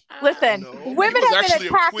 Nope. Listen, No. women He was have been actually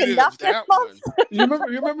attacked acquitted enough of this that month.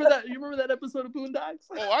 one. You remember that episode of Boondocks?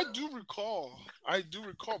 Oh, I do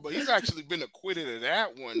recall, but he's actually been acquitted of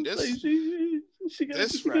that one. Like, This she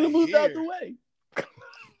this could have right moved out here. the way.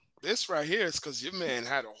 this right here is because your man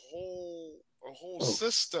had a whole Oh.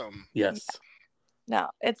 system. Yes. No,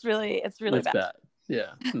 it's really It's bad. bad.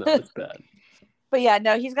 Yeah. No, it's bad. But yeah,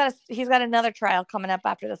 no, he's got another trial coming up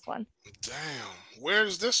after this one. Damn,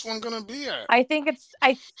 where's this one gonna be at? I think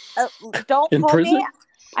don't In quote prison? me.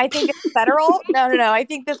 I think it's federal. No. I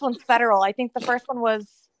think this one's federal. I think the first one was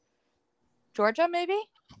Georgia, maybe.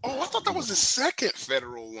 Oh, I thought that was the second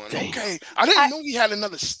federal one. Damn. Okay, I didn't know we had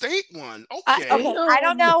another state one. Okay. Okay,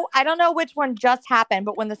 I don't know which one just happened,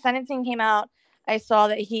 but when the sentencing came out, I saw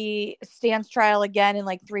that he stands trial again in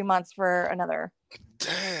like 3 months for another.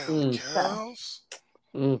 Damn, Mm. Kels.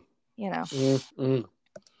 Mm, You know. mm.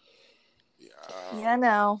 Yeah,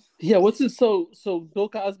 no. Yeah, what's this? So Bill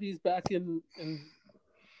Cosby's back in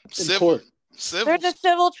Civil. court. Civil. There's a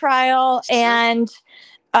civil trial, and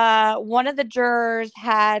one of the jurors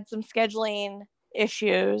had some scheduling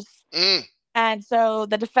issues. Mm. And so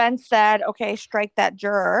the defense said, okay, strike that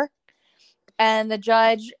juror. And the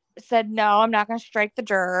judge said, no, I'm not going to strike the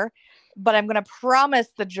juror, but I'm going to promise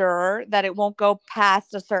the juror that it won't go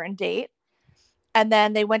past a certain date. And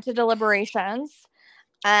then they went to deliberations,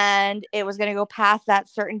 and it was going to go past that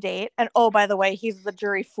certain date. And oh, by the way, he's the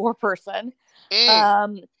jury foreperson.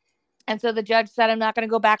 Mm. And so the judge said, I'm not going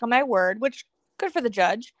to go back on my word, which good for the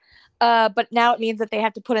judge. But now it means that they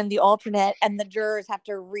have to put in the alternate, and the jurors have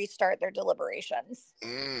to restart their deliberations.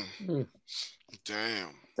 Mm. Mm. Damn.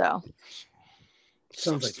 So,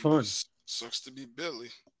 Sounds like fun. Sucks to be Billy.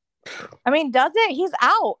 I mean, does it? He's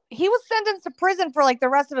out. He was sentenced to prison for like the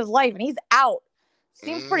rest of his life, and he's out.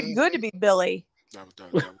 Seems pretty good to be Billy. That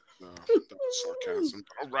was sarcasm.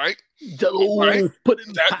 All right. Right. Put it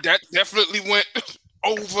in That definitely went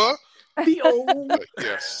over. the old. But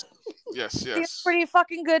yes. Seems pretty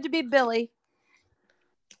fucking good to be Billy.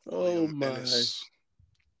 Oh William my! Ennis.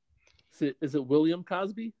 Is it William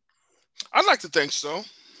Cosby? I'd like to think so.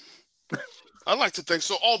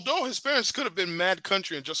 Although his parents could have been mad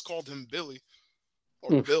country and just called him Billy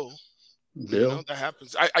or Bill. Bill. You know, that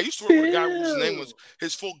happens. I used to work with a guy whose name Bill. was,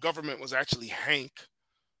 his full government was actually Hank.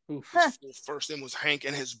 Oof. His full first name was Hank,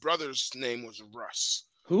 and his brother's name was Russ.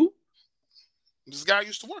 Who? This guy I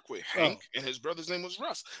used to work with, Hank, and his brother's name was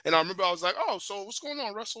Russ. And I remember I was like, oh, so what's going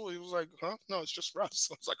on, Russell? He was like, huh? No, it's just Russ.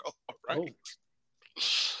 I was like, oh, all right.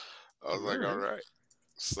 I was like, all right.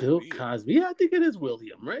 So Bill weird. Cosby. Yeah, I think it is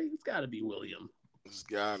William, right? It's got to be William. It's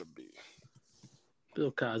gotta be.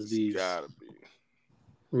 Bill Cosby's Gotta be.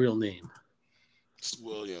 real name. It's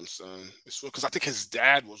William, son. It's because I think his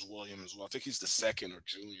dad was William as well. I think he's the second or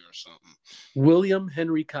junior or something. William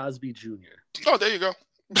Henry Cosby Jr. Oh, there you go.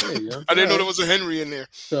 There you go. I didn't know there was a Henry in there.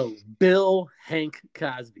 So Bill Hank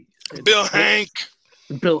Cosby. Bill Hank.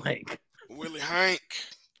 Bill Hank. Willie Hank.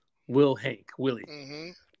 Will Hank. Willie.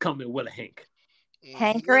 Mm-hmm. Come in, Willie Hank.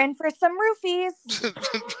 Hankering for some roofies.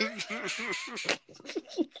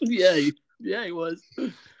 yeah, he was.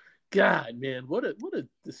 God, man, what a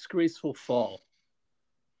disgraceful fall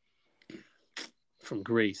from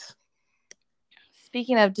grace.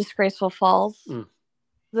 Speaking of disgraceful falls,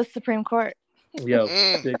 the Supreme Court. Yo,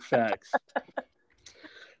 big facts.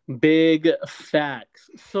 Big facts.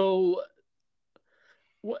 So,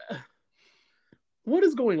 what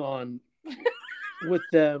is going on with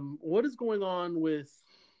them? What is going on with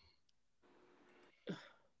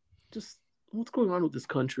just what's going on with this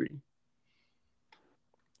country?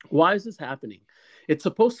 Why is this happening? It's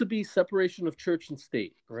supposed to be separation of church and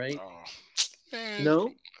state, right?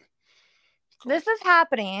 No? This is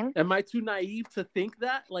happening. Am I too naive to think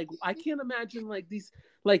that? Like, I can't imagine like these,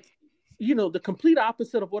 like, you know, the complete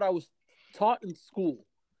opposite of what I was taught in school.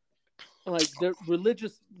 Like, they're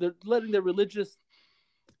letting their religious,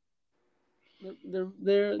 their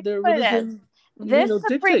religion, this you know,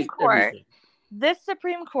 Supreme Court. Everything. This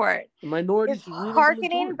Supreme Court The minorities is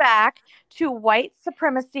hearkening back to white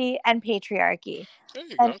supremacy and patriarchy.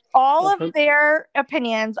 And all of their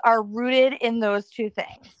opinions are rooted in those two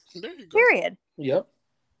things. There you go. Period. Yep.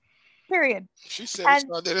 Period. She said I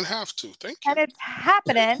didn't have to. Thank you. And it's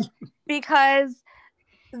happening because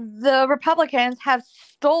the Republicans have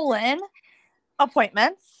stolen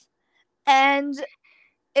appointments and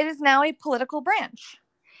it is now a political branch.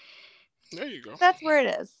 There you go. That's where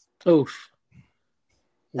it is. Oof.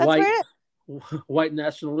 That's where it is. White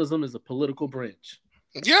nationalism is a political branch.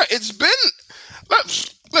 Yeah, it's been.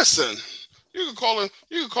 Listen, you can call them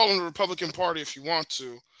the Republican Party if you want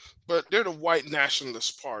to, but they're the white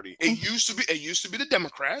nationalist party. It used to be the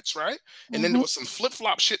Democrats, right? And then there was some flip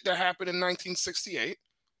flop shit that happened in 1968,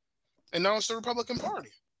 and now it's the Republican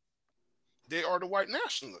Party. They are the white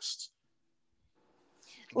nationalists.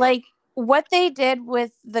 Like what they did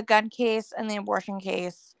with the gun case and the abortion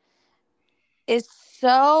case is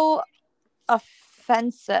so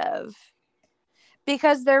offensive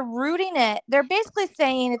because they're rooting it. They're basically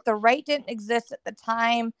saying if the right didn't exist at the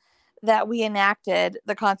time that we enacted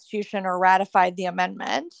the Constitution or ratified the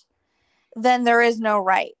amendment, then there is no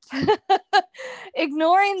right.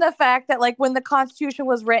 Ignoring the fact that, like, when the Constitution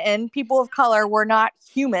was written, people of color were not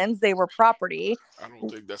humans, they were property. I don't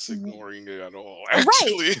think that's ignoring it at all,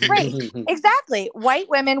 actually. Right. Exactly. White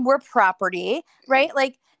women were property, right?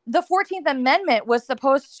 Like, the 14th Amendment was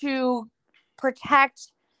supposed to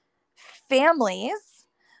protect families.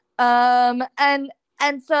 And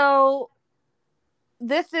so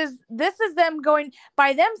this is them going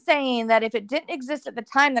by them saying that if it didn't exist at the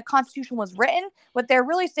time the Constitution was written, what they're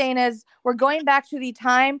really saying is we're going back to the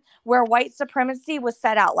time where white supremacy was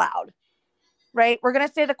said out loud, right? We're going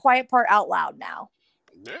to say the quiet part out loud now.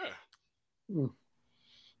 Yeah.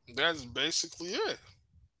 That's basically it.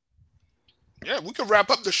 Yeah, we can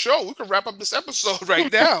wrap up the show. We can wrap up this episode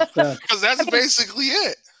right now because that's basically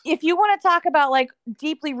it. If you want to talk about like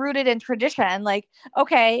deeply rooted in tradition, like,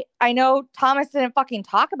 okay, I know Thomas didn't fucking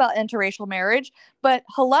talk about interracial marriage, but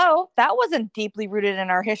hello, that wasn't deeply rooted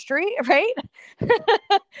in our history, right?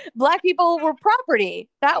 Black people were property.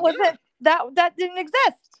 That wasn't, that didn't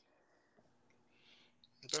exist.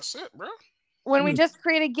 That's it, bro. When we just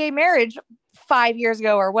created gay marriage 5 years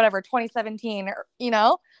ago or whatever, 2017, or, you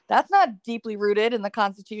know, that's not deeply rooted in the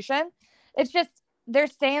Constitution. It's just, they're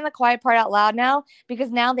saying the quiet part out loud now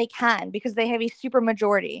because now they can, because they have a super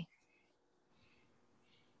majority.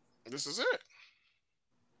 This is it.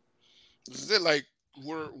 This is it. Like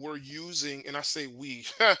we're using, and I say we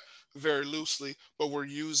very loosely, but we're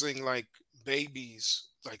using like babies,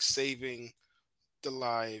 like saving the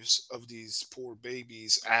lives of these poor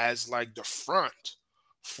babies as like the front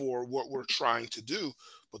for what we're trying to do.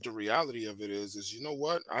 But the reality of it is you know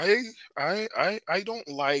what? I don't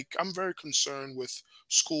like, I'm very concerned with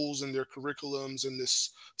schools and their curriculums and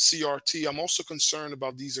this CRT. I'm also concerned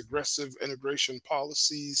about these aggressive integration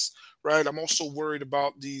policies, right? I'm also worried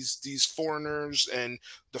about these foreigners and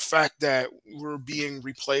the fact that we're being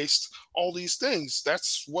replaced, all these things.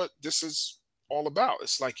 That's what this is all about.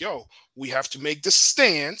 It's like, yo, we have to make this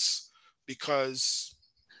stance because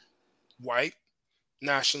white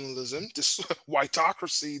nationalism, this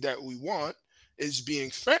whiteocracy that we want, is being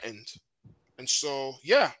threatened. And so,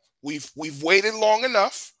 yeah, we've waited long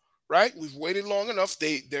enough, right? We've waited long enough.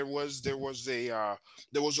 There was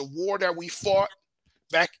a war that we fought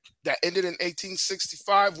back that ended in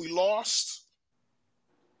 1865. We lost,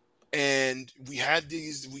 and we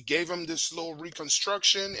gave them this little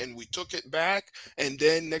reconstruction, and we took it back. And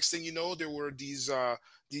then next thing you know, there were these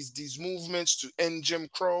movements to end Jim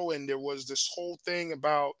Crow, and there was this whole thing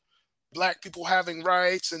about Black people having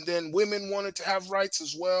rights, and then women wanted to have rights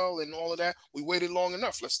as well, and all of that. We waited long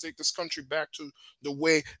enough. Let's take this country back to the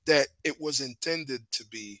way that it was intended to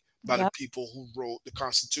be by the people who wrote the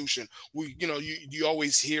Constitution. You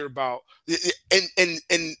always hear about, and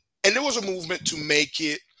there was a movement to make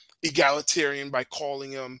it egalitarian by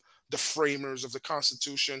calling them the framers of the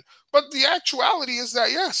Constitution. But the actuality is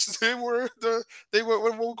that yes, they were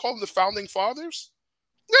what we call them, the founding fathers.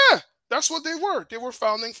 Yeah. That's what they were. They were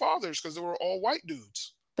founding fathers because they were all white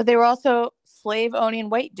dudes. But they were also slave-owning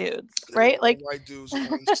white dudes, right? Like white dudes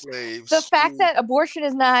owning slaves. The fact that abortion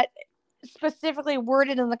is not specifically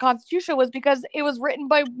worded in the Constitution was because it was written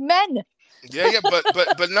by men. Yeah, but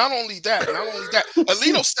not only that.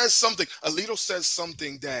 Alito says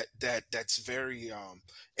something that's very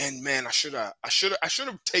and man, I should have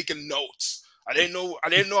taken notes. I didn't know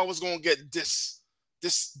I was gonna get this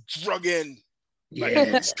drug in.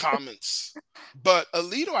 Like these comments. But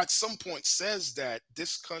Alito at some point says that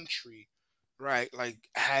this country, right, like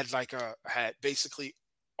had basically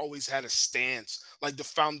always had a stance, like the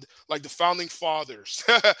founding fathers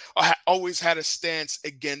always had a stance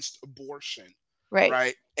against abortion.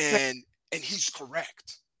 Right. And he's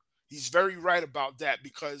correct. He's very right about that,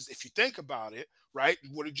 because if you think about it, right,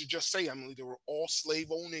 what did you just say, Emily? They were all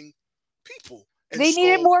slave owning people. And they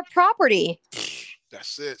needed more property.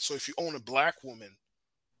 That's it. So if you own a Black woman,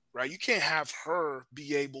 right, you can't have her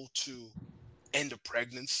be able to end a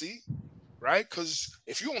pregnancy, right? Because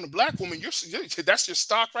if you own a Black woman, that's your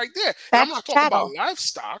stock right there. And I'm not talking about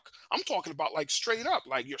livestock. I'm talking about like straight up,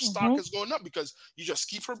 like your stock is going up because you just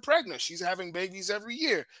keep her pregnant. She's having babies every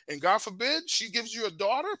year. And God forbid she gives you a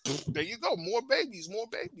daughter. There you go. More babies.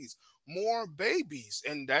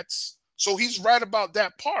 And so he's right about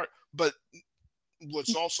that part. But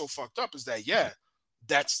what's also fucked up is that,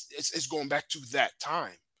 it's going back to that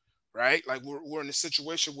time, right? Like we're in a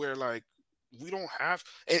situation where like we don't have,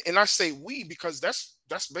 and I say we because that's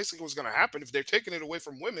basically what's going to happen if they're taking it away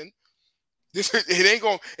from women.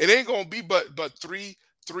 It ain't gonna be but three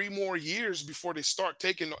more years before they start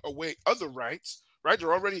taking away other rights, right? You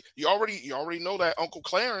already know that Uncle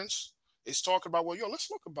Clarence is talking about, well,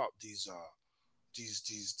 let's look about these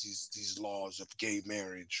laws of gay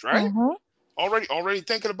marriage, right? Already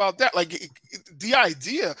thinking about that. Like the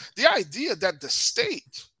idea that the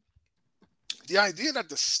state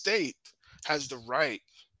has the right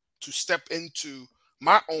to step into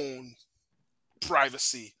my own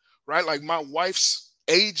privacy, right? Like my wife's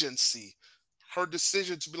agency, her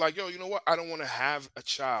decision to be like, you know what? I don't want to have a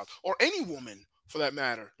child, or any woman for that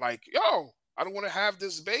matter. Like, I don't want to have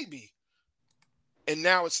this baby. And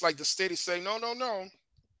now it's like the state is saying, no,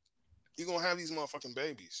 you're going to have these motherfucking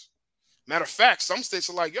babies. Matter of fact, some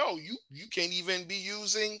states are like, you can't even be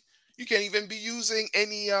using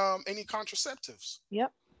any contraceptives.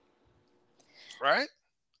 Yep. Right?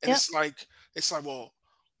 And it's like, well,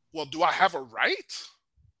 do I have a right?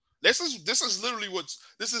 This is literally what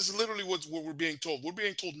we're being told. We're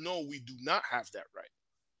being told, no, we do not have that right.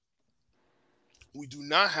 We do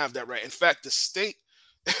not have that right. In fact, the state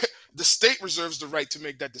reserves the right to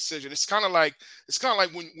make that decision. It's kind of like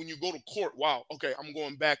when you go to court. Wow. Okay, I'm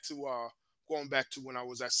going back to when I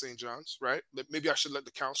was at St. John's, right? Maybe I should let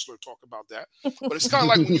the counselor talk about that. But it's kind of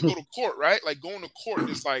like when you go to court, right? Like going to court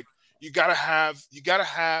is like you gotta have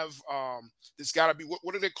there's gotta be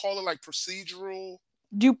what do they call it? Like procedural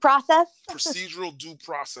due process. Procedural due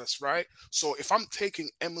process, right? So if I'm taking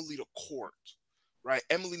Emily to court, right?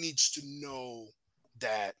 Emily needs to know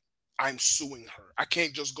that I'm suing her. I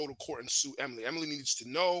can't just go to court and sue Emily. Emily needs to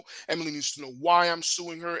know. Emily needs to know why I'm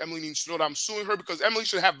suing her. Emily needs to know that I'm suing her because Emily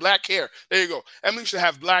should have black hair. There you go. Emily should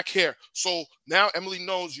have black hair. So now Emily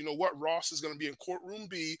knows, you know what? Ross is going to be in courtroom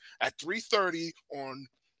B at 3:30 on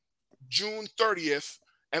June 30th.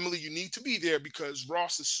 Emily, you need to be there because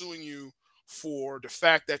Ross is suing you for the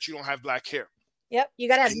fact that you don't have black hair. Yep. You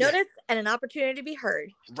got to have notice and an opportunity to be heard.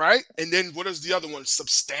 Right. And then what is the other one?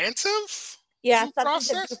 Substantive? Yeah,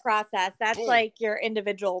 substantive due process. That's Boom. Like your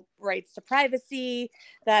individual rights to privacy.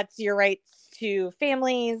 That's your rights to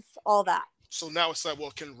families, all that. So now it's like,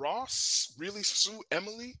 well, can Ross really sue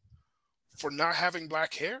Emily for not having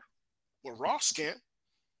black hair? Well, Ross can't.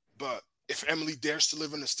 But if Emily dares to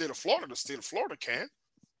live in the state of Florida can.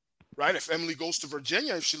 Right? If Emily goes to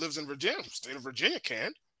Virginia, if she lives in Virginia, the state of Virginia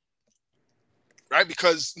can. Right?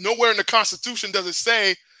 Because nowhere in the Constitution does it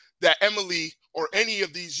say that Emily or any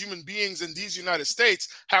of these human beings in these United States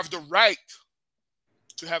have the right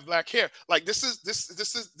to have black hair. Like this is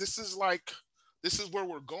where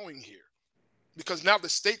we're going here. Because now the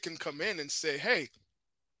state can come in and say, hey,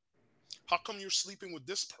 how come you're sleeping with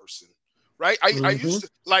this person? Right? I used to,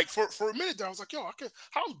 like, for a minute there, I was like, yo,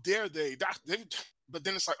 how dare they? But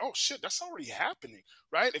then it's like, oh shit, that's already happening,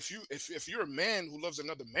 right? If you're a man who loves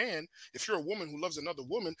another man, if you're a woman who loves another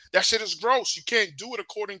woman, that shit is gross. You can't do it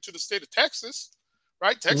according to the state of Texas,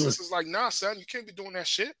 right? Texas is like, nah, son, you can't be doing that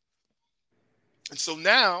shit. And so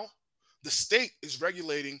now the state is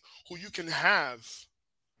regulating who you can have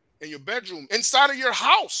in your bedroom, inside of your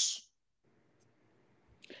house.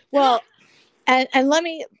 Well, and let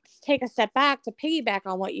me take a step back to piggyback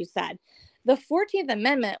on what you said. The 14th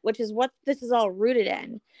Amendment, which is what this is all rooted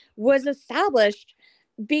in, was established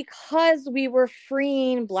because we were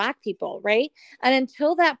freeing Black people, right? And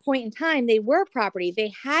until that point in time, they were property.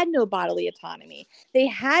 They had no bodily autonomy. They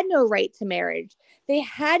had no right to marriage. They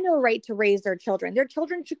had no right to raise their children. Their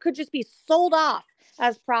children could just be sold off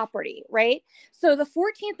as property, right? So the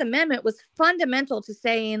 14th Amendment was fundamental to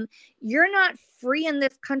saying you're not free in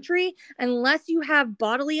this country unless you have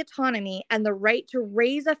bodily autonomy and the right to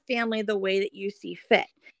raise a family the way that you see fit.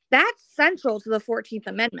 That's central to the 14th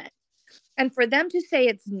Amendment. And for them to say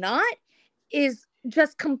it's not is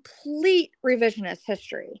just complete revisionist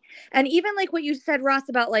history. And even like what you said, Ross,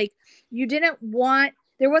 about like you didn't want,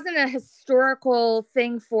 there wasn't a historical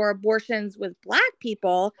thing for abortions with Black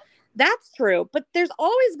people. That's true, but there's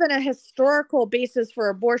always been a historical basis for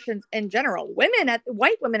abortions in general.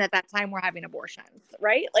 White women at that time were having abortions,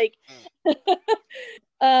 right? Like,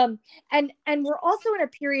 and we're also in a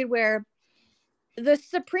period where the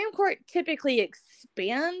Supreme Court typically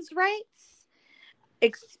expands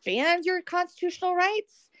your constitutional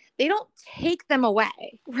rights. They don't take them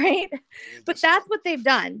away, right? But that's what they've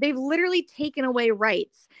done. They've literally taken away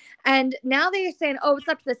rights. And now they're saying, oh, it's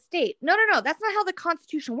up to the state. No. That's not how the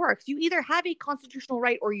Constitution works. You either have a constitutional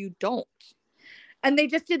right or you don't. And they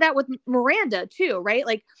just did that with Miranda too, right?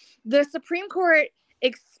 Like the Supreme Court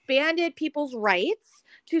expanded people's rights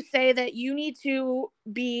to say that you need to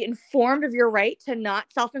be informed of your right to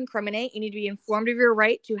not self-incriminate. You need to be informed of your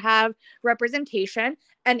right to have representation.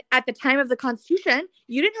 And at the time of the Constitution,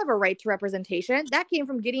 you didn't have a right to representation. That came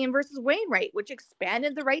from Gideon versus Wainwright, which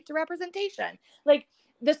expanded the right to representation. Like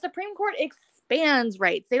the Supreme Court expands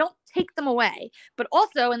rights. They don't take them away. But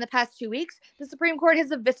also in the past 2 weeks, the Supreme Court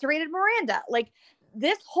has eviscerated Miranda. Like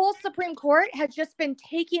this whole Supreme Court has just been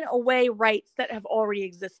taking away rights that have already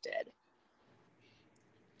existed.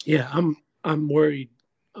 Yeah, I'm worried.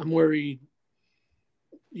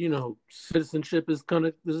 You know, citizenship is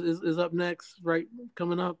up next, right?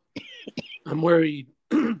 Coming up. I'm worried.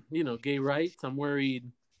 You know, gay rights. I'm worried.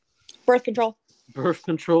 Birth control.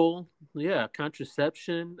 Yeah,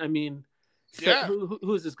 contraception. I mean, yeah.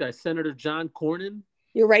 Who is this guy? Senator John Cornyn.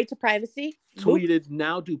 Your right to privacy. Tweeted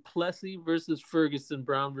now du Plessis versus Ferguson,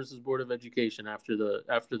 Brown versus Board of Education after the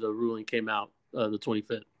ruling came out the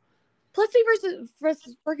 25th. Plessy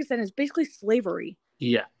versus Ferguson is basically slavery.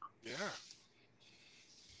 Yeah. Yeah.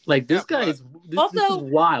 Like this guy is this is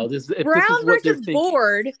wild. Brown versus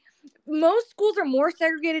Board. Most schools are more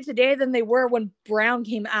segregated today than they were when Brown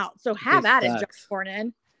came out. So have at it, John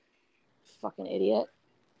Cornyn. Fucking idiot.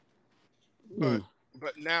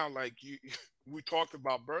 But now, like we talked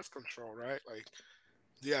about birth control, right? Like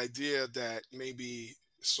the idea that maybe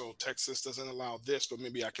so Texas doesn't allow this, but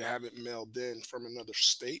maybe I can have it mailed in from another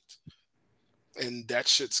state. And that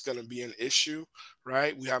shit's gonna be an issue,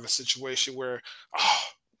 right? We have a situation where,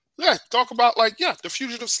 talk about the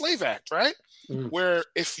Fugitive Slave Act, right? Where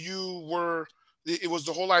if you were, it was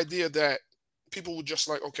the whole idea that people would just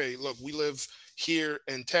like, okay, look, we live here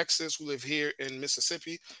in Texas, we live here in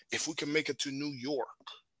Mississippi. If we can make it to New York,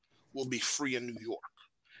 we'll be free in New York.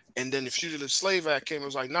 And then the Fugitive Slave Act came and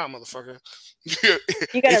was like, nah, motherfucker.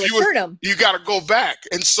 You got to return them. You got to go back.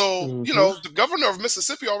 And so, you know, the governor of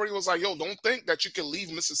Mississippi already was like, yo, don't think that you can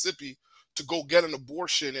leave Mississippi to go get an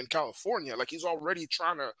abortion in California. Like, he's already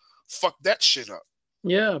trying to fuck that shit up.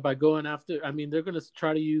 Yeah, by going after, I mean, they're going to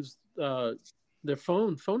try to use their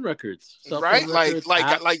phone records, right? Records,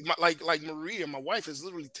 like Maria, my wife, is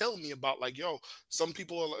literally telling me about like, yo, some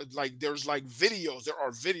people are like, there's like videos. There are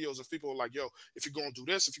videos of people like, yo, if you're gonna do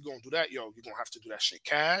this, if you're gonna do that, yo, you're gonna have to do that shit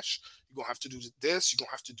cash. You're gonna have to do this. You're gonna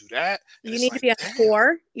have to do that. And you need to be on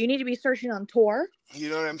Tor. You need to be searching on Tor. You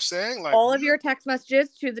know what I'm saying? Like all of your text messages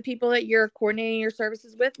to the people that you're coordinating your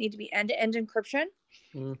services with need to be end-to-end encryption.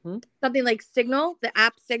 Something like Signal, the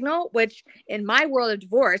app Signal, which in my world of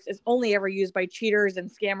divorce is only ever used by cheaters and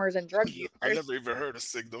scammers and drug users. I never even heard of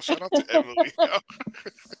Signal. Shout out to Emily. Hold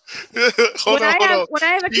on. When I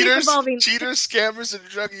have a case involving cheaters, scammers, and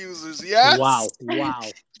drug users. Yes. Wow.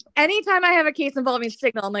 Anytime I have a case involving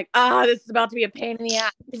Signal, I'm like, this is about to be a pain in the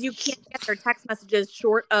ass, because you can't get their text messages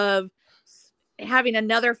short of having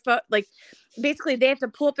another phone. Like, basically, they have to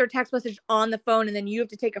pull up their text message on the phone, and then you have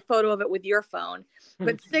to take a photo of it with your phone.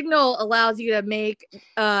 But Signal allows you to make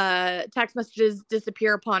text messages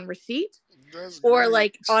disappear upon receipt, or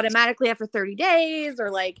like automatically after 30 days,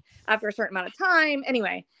 or like after a certain amount of time.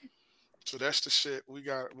 Anyway. So that's the shit we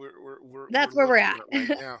got. That's where we're at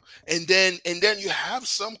right now. And then you have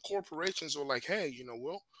some corporations who are like, hey,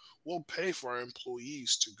 we'll pay for our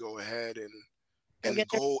employees to go ahead and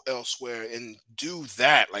go elsewhere and do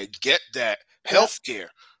that, like get that healthcare,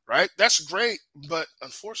 right? That's great, but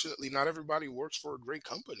unfortunately, not everybody works for a great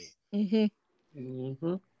company. We're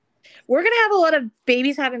gonna have a lot of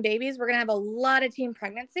babies having babies. We're gonna have a lot of teen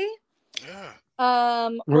pregnancy. Yeah.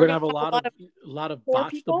 We're gonna have a lot of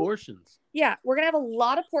botched abortions. Yeah, we're gonna have a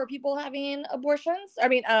lot of poor people having abortions. I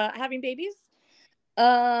mean, having babies.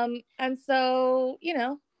 And so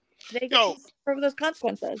they get to suffer those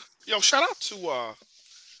consequences. Shout out to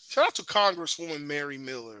Congresswoman Mary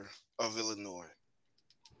Miller of Illinois,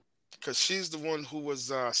 because she's the one who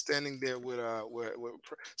was standing there with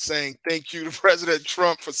saying thank you to President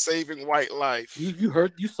Trump for saving white life.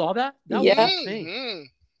 You saw that? That was insane.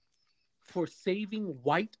 For saving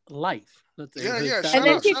white life. And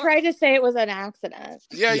then she tried to say it was an accident.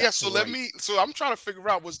 So I'm trying to figure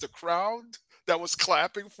out, was the crowd that was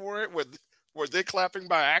clapping for it, were they clapping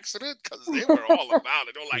by accident? Because they were all about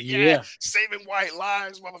it. They're like, saving white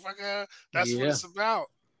lives, motherfucker. That's what it's about.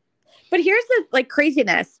 But here's the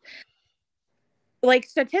craziness. Like,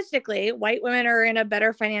 statistically, white women are in a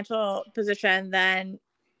better financial position than,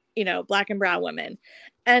 black and brown women.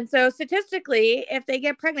 And so statistically, if they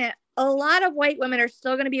get pregnant, a lot of white women are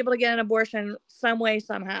still going to be able to get an abortion some way,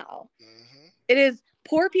 somehow. It is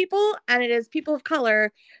poor people and it is people of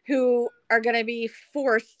color who are going to be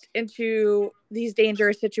forced into these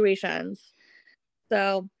dangerous situations.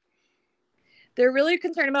 So they're really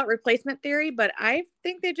concerned about replacement theory, but I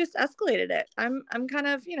think they just escalated it. I'm kind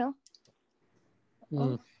of, I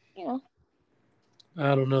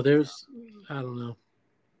don't know. I don't know.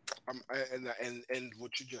 And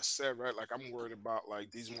what you just said, right? Like, I'm worried about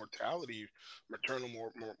like these maternal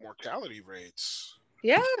mortality rates.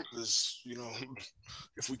 Yeah. Because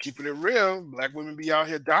if we keeping it real, black women be out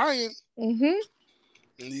here dying, and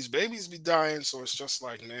these babies be dying. So it's just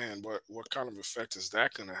like, man, what kind of effect is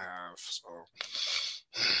that gonna have? So,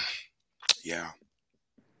 yeah,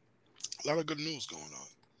 a lot of good news going on.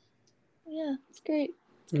 Yeah, it's great.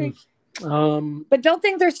 It's great. But don't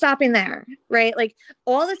think they're stopping there, right? Like,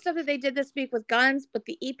 all the stuff that they did this week with guns, with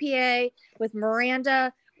the EPA, with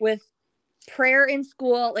Miranda, with prayer in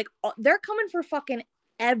school, like, they're coming for fucking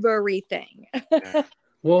everything.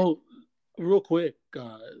 Well, real quick,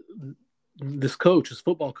 this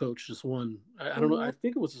football coach just won. I don't know. I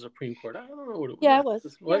think it was the Supreme Court. I don't know what it was. Yeah, it was.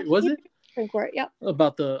 Was it? Supreme Court. Yeah.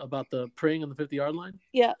 About the praying on the 50-yard line.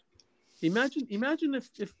 Yeah. Imagine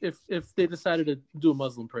if they decided to do a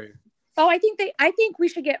Muslim prayer. Oh, I think we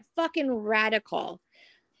should get fucking radical.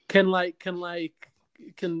 Can I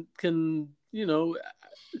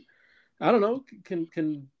don't know,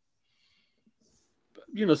 can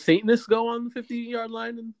Satanists go on the 50-yard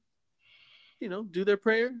line and do their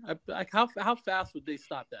prayer? How fast would they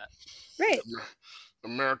stop that? Right.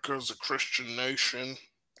 America's a Christian nation.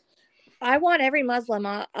 I want every Muslim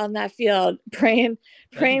on that field praying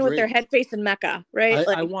with their head facing Mecca, right?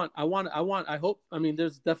 I hope. I mean,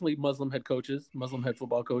 there's definitely Muslim head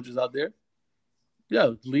football coaches out there.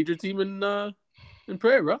 Yeah, lead your team in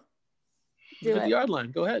prayer, bro. 50-yard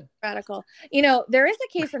line. Go ahead. Radical. There is a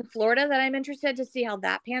case in Florida that I'm interested to see how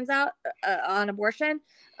that pans out on abortion.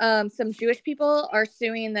 Some Jewish people are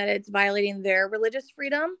suing that it's violating their religious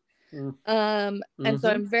freedom. And so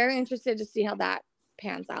I'm very interested to see how that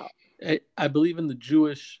pans out. I believe in the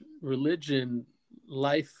Jewish religion,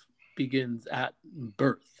 life begins at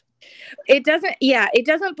birth. It doesn't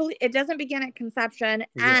begin at conception.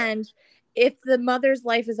 Yeah. And if the mother's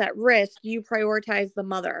life is at risk, you prioritize the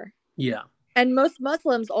mother. Yeah. And most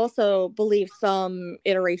Muslims also believe some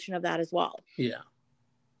iteration of that as well. Yeah.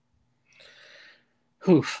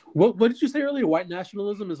 Oof. What did you say earlier? White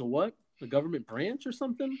nationalism is a what? A government branch or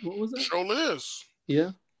something? What was that? Sure is.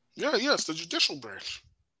 Yeah. Yeah, it's the judicial branch.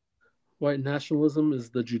 White nationalism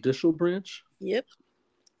is the judicial branch? Yep.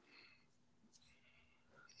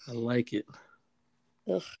 I like it.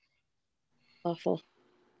 Ugh. Awful.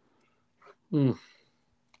 Mm.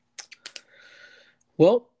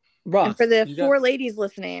 Well, Ross. And for the four ladies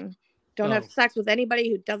listening, don't have sex with anybody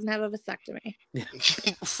who doesn't have a vasectomy.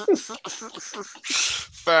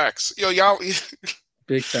 Facts. Yo, y'all.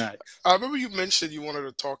 Big facts. I remember you mentioned you wanted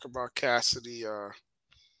to talk about Cassidy.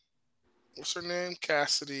 What's her name?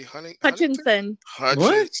 Cassidy Hutchinson.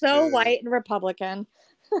 What? So white and Republican.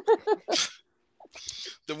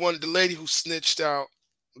 The lady who snitched out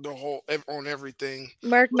on everything.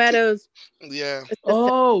 Mark Meadows. Yeah.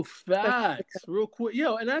 Oh, facts. Real quick.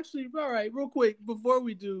 Yo, and actually, all right, real quick, before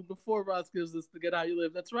Ross gives us to Get How You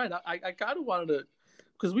Live, that's right. I kind of wanted to,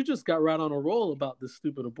 because we just got right on a roll about this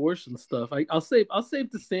stupid abortion stuff. I'll save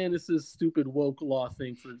DeSantis' stupid woke law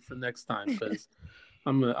thing for next time, because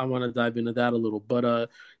I want to dive into that a little. But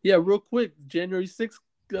yeah, real quick, January 6th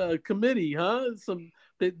committee, huh?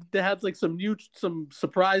 They had like some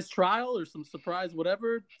surprise trial or some surprise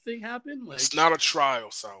whatever thing happened. Like, it's not a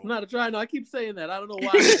trial, so not a trial. No, I keep saying that. I don't know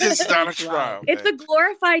why. It's not a trial. It's a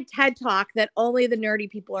glorified TED Talk that only the nerdy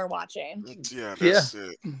people are watching. Yeah, that's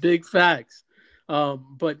it. Big facts.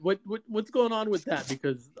 But what's going on with that?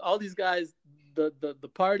 Because all these guys,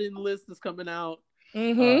 the pardon list is coming out.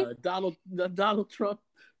 Mm-hmm. Donald Trump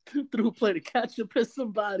threw a plate of ketchup at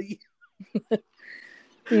somebody.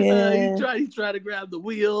 Yeah. He tried to grab the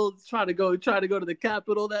wheel. Try to go to the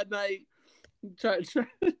Capitol that night. Try to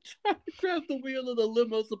grab the wheel of the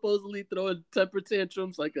limo, supposedly throwing temper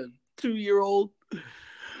tantrums like a 2-year-old.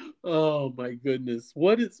 Oh my goodness,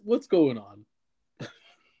 what's going on?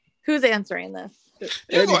 Who's answering this?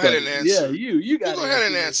 You go ahead and answer. Yeah, you got to go ahead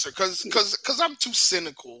and answer because I'm too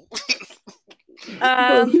cynical.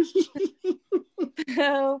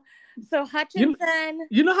 So Hutchinson.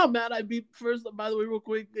 You know how mad I'd be first, by the way, real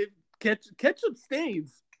quick, if ketchup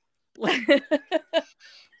stains.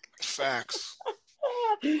 Facts.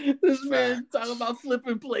 This man talking about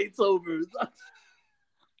flipping plates over.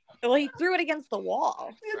 Well, he threw it against the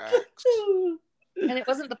wall. Facts. And it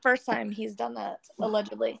wasn't the first time he's done that,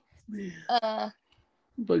 allegedly.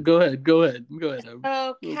 But go ahead.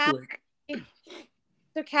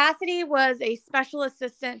 So Cassidy was a special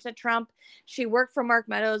assistant to Trump. She worked for Mark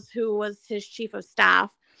Meadows, who was his chief of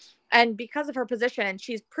staff. And because of her position,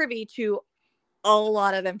 she's privy to a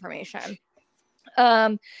lot of information.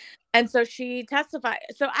 And so she testified.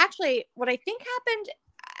 So actually, what I think happened,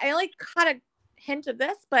 I only caught a hint of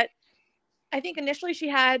this, but I think initially she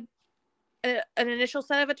had an initial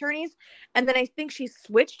set of attorneys, and then I think she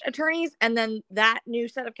switched attorneys, and then that new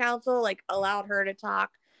set of counsel like allowed her to talk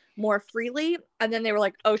more freely, and then they were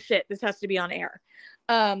like, oh shit, this has to be on air.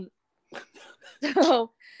 So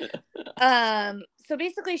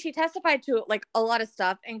basically she testified to like a lot of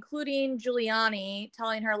stuff, including Giuliani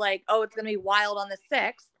telling her like, oh, it's gonna be wild on the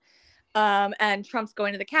 6th, and Trump's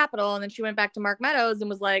going to the Capitol. And then she went back to Mark Meadows and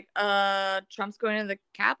was like, Trump's going to the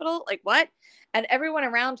Capitol, like what? And everyone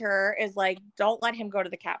around her is like, don't let him go to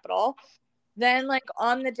the Capitol. Then like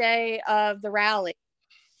on the day of the rally,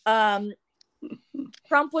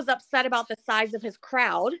 Trump was upset about the size of his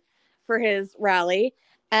crowd for his rally,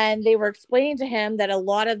 and they were explaining to him that a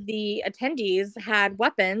lot of the attendees had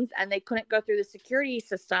weapons and they couldn't go through the security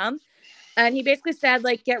system. And he basically said,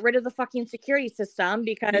 like, get rid of the fucking security system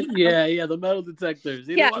because the metal detectors.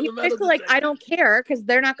 He's basically like, I don't care because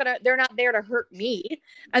they're not there to hurt me,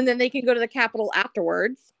 and then they can go to the Capitol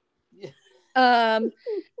afterwards. And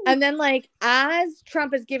then like as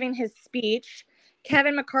Trump is giving his speech,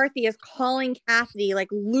 Kevin McCarthy is calling Cassidy, like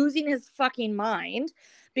losing his fucking mind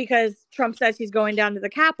because Trump says he's going down to the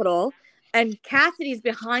Capitol, and Cassidy's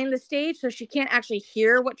behind the stage, so she can't actually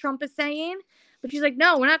hear what Trump is saying. But she's like,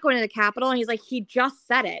 no, we're not going to the Capitol. And he's like, he just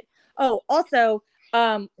said it. Oh, also,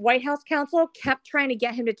 White House counsel kept trying to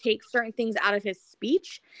get him to take certain things out of his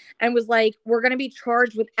speech and was like, we're going to be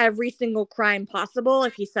charged with every single crime possible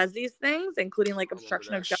if he says these things, including like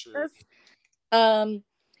obstruction of justice.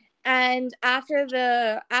 And after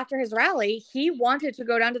his rally, he wanted to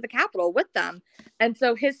go down to the Capitol with them. And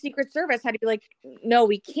so his Secret Service had to be like, no,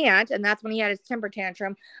 we can't. And that's when he had his temper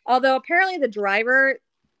tantrum. Although apparently the driver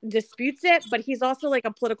disputes it, but he's also like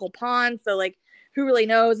a political pawn. So like, who really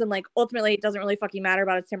knows? And like, ultimately it doesn't really fucking matter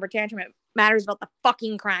about his temper tantrum. It matters about the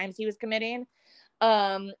fucking crimes he was committing.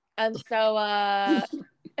 And so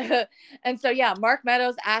yeah, Mark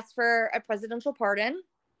Meadows asked for a presidential pardon.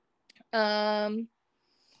 Terrible.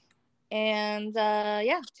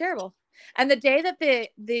 And the day that the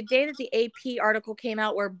AP article came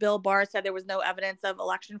out where Bill Barr said there was no evidence of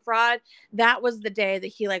election fraud, that was the day that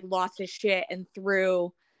he like lost his shit and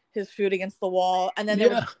threw his food against the wall. And then there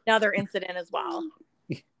was another incident as well.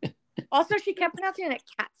 Also, she kept pronouncing it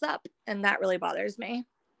catsup, and that really bothers me.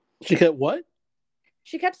 She kept what?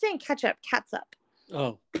 She kept saying ketchup, catsup.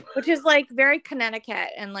 Oh. Which is like very Connecticut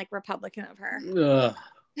and like Republican of her.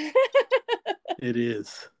 It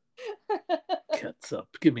is. Ketchup.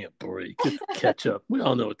 Give me a break. It's ketchup. We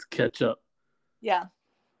all know it's ketchup. Yeah.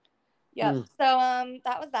 Yeah. So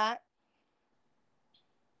that was that.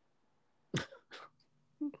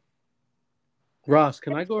 Ross,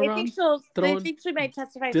 can I go around? I think she might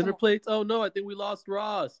testify. Dinner plates? Oh no, I think we lost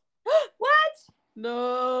Ross. What?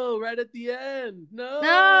 No, right at the end. No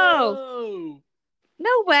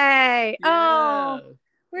way. Yeah. Oh,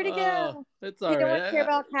 where'd he go? It's all right. You don't care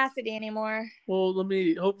about Cassidy anymore. Well,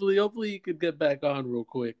 hopefully you could get back on real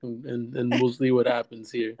quick and we'll see what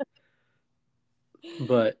happens here.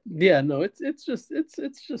 But yeah, no, it's just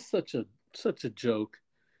such a joke.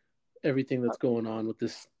 Everything that's going on with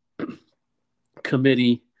this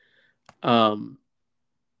committee, in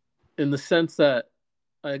the sense that,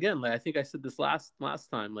 again, like I think I said this last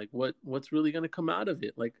time, like what's really going to come out of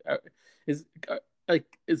it? Like,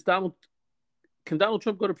 can Donald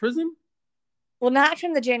Trump go to prison? Well, not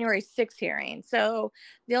from the January 6th hearing. So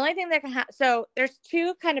the only thing that can so there's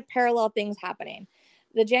two kind of parallel things happening.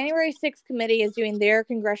 The January 6th committee is doing their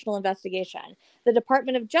congressional investigation. The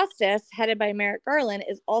Department of Justice, headed by Merrick Garland,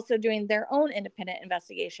 is also doing their own independent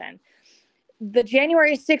investigation. The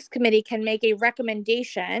January 6th committee can make a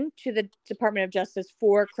recommendation to the Department of Justice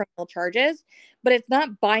for criminal charges, but it's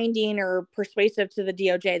not binding or persuasive to the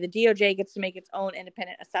DOJ. The DOJ gets to make its own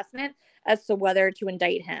independent assessment as to whether to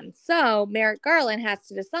indict him. So Merrick Garland has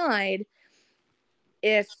to decide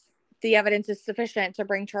if the evidence is sufficient to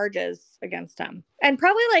bring charges against him. And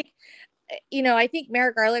probably I think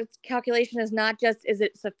Merrick Garland's calculation is not just, is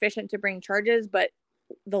it sufficient to bring charges, but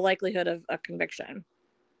the likelihood of a conviction.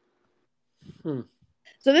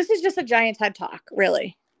 So this is just a giant TED Talk,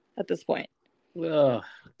 really, at this point. Oh,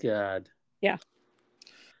 God. Yeah.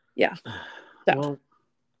 So, well,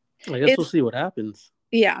 I guess we'll see what happens.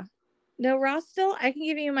 Yeah. No, Ross, still, I can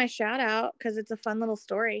give you my shout out because it's a fun little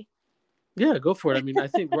story. Yeah, go for it. I mean, I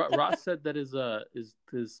think Ross said that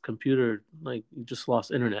his computer, like, he just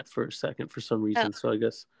lost internet for a second for some reason. So I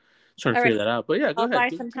guess trying to figure that out. But yeah, go ahead. Buy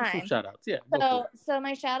some time. Some shout outs. Yeah. So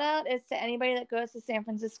my shout out is to anybody that goes to San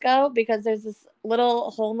Francisco, because there's this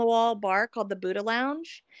little hole in the wall bar called the Buddha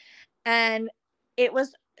Lounge. And it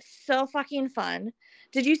was so fucking fun.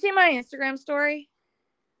 Did you see my Instagram story?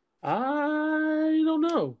 I don't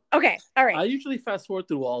know. Okay. All right. I usually fast forward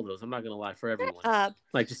through all those. I'm not going to lie, for everyone.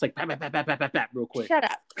 Like, just like, bap, real quick. Shut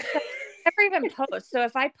up. I never even post. So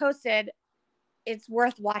if I posted, it's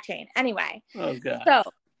worth watching. Anyway. Oh, God. So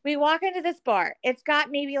we walk into this bar. It's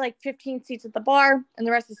got maybe like 15 seats at the bar, and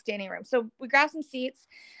the rest is standing room. So we grab some seats,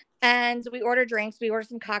 and we order drinks. We order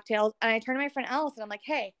some cocktails. And I turn to my friend Alice, and I'm like,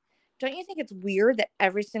 hey, don't you think it's weird that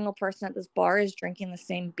every single person at this bar is drinking the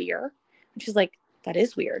same beer? And she's like, that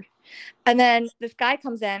is weird. And then this guy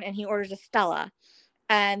comes in, and he orders a Stella.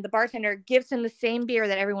 And the bartender gives him the same beer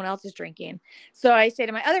that everyone else is drinking. So I say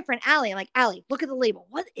to my other friend, Allie, I'm like, Allie, look at the label.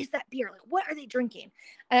 What is that beer? Like, what are they drinking?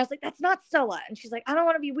 And I was like, that's not Stella. And she's like, I don't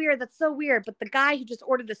want to be weird. That's so weird. But the guy who just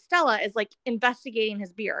ordered the Stella is like investigating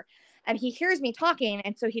his beer. And he hears me talking.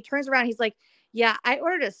 And so he turns around. He's like, yeah, I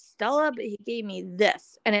ordered a Stella, but he gave me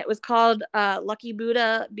this. And it was called Lucky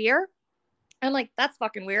Buddha beer. I'm like, that's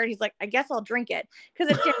fucking weird. He's like, I guess I'll drink it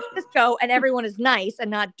because it's San Francisco and everyone is nice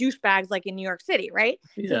and not douchebags like in New York City, right?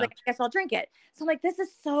 Yeah. So he's like, I guess I'll drink it. So I'm like, this is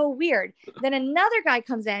so weird. Then another guy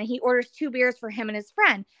comes in. He orders 2 beers for him and his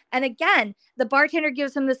friend. And again, the bartender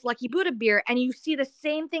gives him this Lucky Buddha beer. And you see the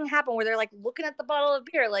same thing happen where they're like looking at the bottle of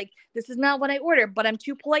beer, like, this is not what I ordered, but I'm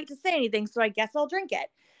too polite to say anything. So I guess I'll drink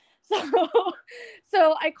it.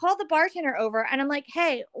 So I called the bartender over and I'm like,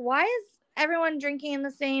 hey, why is everyone drinking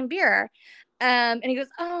the same beer? And he goes,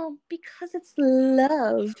 oh, because it's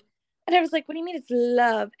love. And I was like, what do you mean it's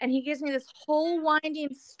love? And he gives me this whole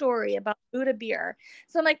winding story about Buddha beer.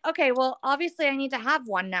 So I'm like, okay, well, obviously I need to have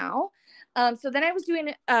one now. So then I was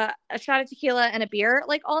doing a shot of tequila and a beer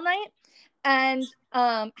like all night. And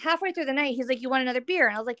halfway through the night, he's like, you want another beer?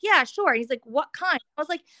 And I was like, yeah, sure. And he's like, what kind? I was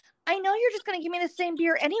like, I know you're just going to give me the same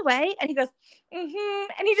beer anyway. And he goes,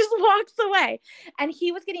 mm-hmm. And he just walks away. And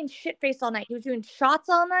he was getting shit-faced all night. He was doing shots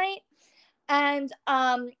all night. And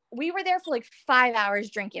we were there for like 5 hours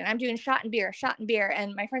drinking. I'm doing shot and beer.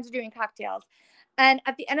 And my friends are doing cocktails. And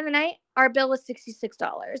at the end of the night, our bill was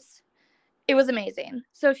 $66. It was amazing.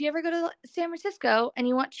 So if you ever go to San Francisco and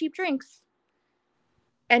you want cheap drinks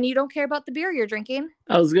and you don't care about the beer you're drinking.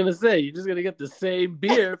 I was going to say, you're just going to get the same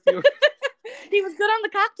beer. If you're... He was good on the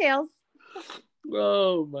cocktails.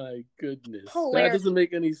 Oh, my goodness. Hilarious. That doesn't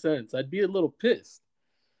make any sense. I'd be a little pissed.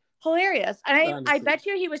 Hilarious. And I bet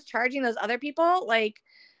you he was charging those other people like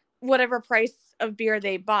whatever price of beer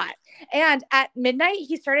they bought. And at midnight,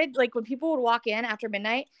 he started, like, when people would walk in after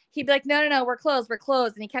midnight, he'd be like, no, we're closed.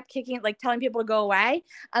 And he kept kicking, like, telling people to go away.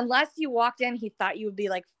 Unless you walked in, he thought you would be,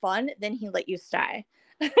 like, fun, then he let you stay.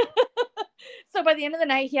 So by the end of the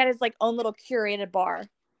night, he had his, like, own little curated bar.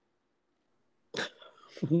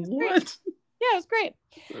 What? Yeah, it was great.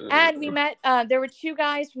 And we met, there were 2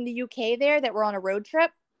 guys from the UK there that were on a road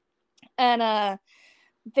trip. And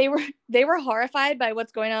they were horrified by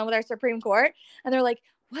what's going on with our Supreme Court. And they're like,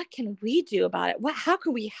 what can we do about it? How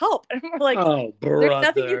can we help? And we're like, oh, there's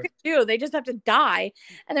nothing you can do. They just have to die.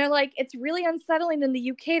 And they're like, it's really unsettling in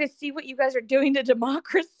the UK to see what you guys are doing to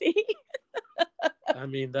democracy. I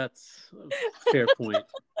mean, that's a fair point.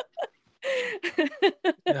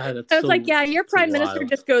 God, I was like, yeah, your prime minister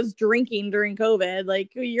just goes drinking during COVID.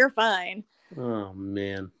 Like, you're fine. Oh,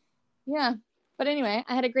 man. Yeah. But anyway,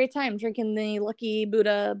 I had a great time drinking the Lucky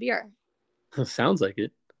Buddha beer. Sounds like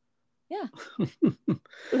it. Yeah.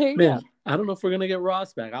 There you Man, go. I don't know if we're gonna get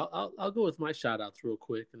Ross back. I'll go with my shout outs real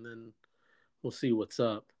quick, and then we'll see what's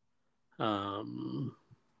up. Let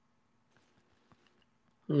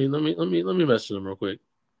me message him real quick.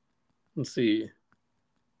 Let's see.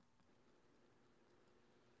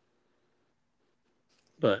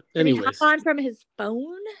 But anyways, did he hop on from his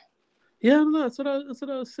phone? Yeah, I don't know. That's what I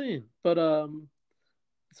was saying. But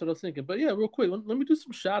that's what I was thinking. But yeah, real quick, let me do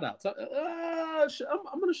some shout outs. I'm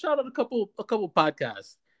gonna shout out a couple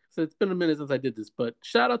podcasts. So it's been a minute since I did this, but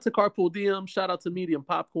shout out to Carpool DM, shout out to Medium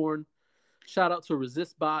Popcorn, shout out to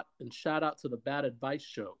ResistBot, and shout out to the Bad Advice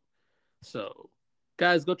Show. So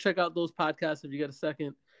guys, go check out those podcasts if you get a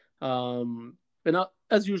second.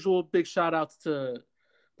 As usual, big shout outs to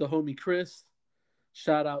the homie Chris.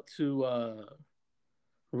 Shout out to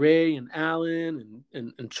Ray and Alan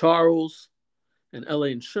and Charles and LA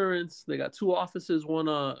Insurance. They got 2 offices, one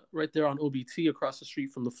right there on OBT across the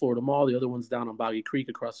street from the Florida Mall. The other one's down on Boggy Creek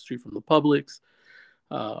across the street from the Publix.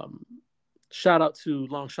 Shout out to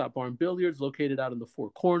Long Shot Barn Billiards, located out in the Four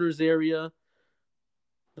Corners area.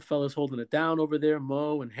 The fellas holding it down over there,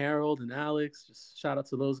 Mo and Harold and Alex. Just shout out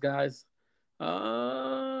to those guys. Am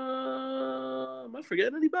I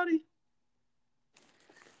forgetting anybody?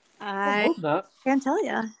 I hope not. Can't tell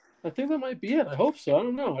you. I think that might be it. I hope so. I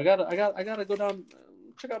don't know. I gotta go down,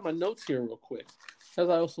 check out my notes here real quick, as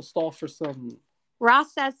I also stall for some.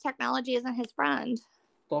 Ross says technology isn't his friend.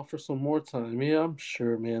 Stall for some more time. Yeah, I'm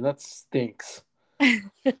sure, man. That stinks. We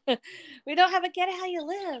don't have a Get It How You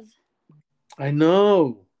Live. I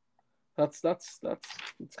know. That's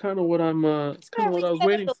kind of what I'm. It's kind of what I was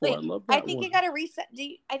waiting for. I love that. I think you got to reset.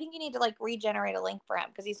 I think you need to like regenerate a link for him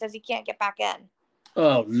because he says he can't get back in.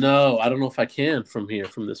 Oh no, I don't know if I can from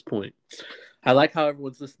this point. I like how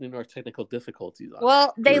everyone's listening to our technical difficulties.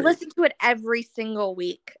 Well, they listen to it every single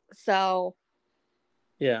week, so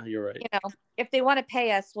yeah, you're right. You know, if they want to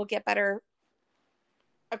pay us, we'll get better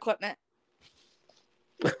equipment.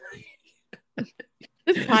 This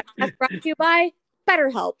podcast brought to you by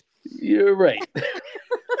BetterHelp. You're right.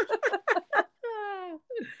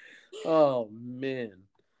 Oh man.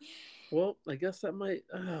 Well, I guess that might.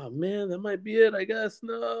 Oh man, that might be it. I guess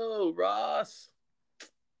no, Ross.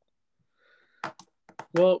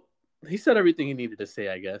 Well, he said everything he needed to say.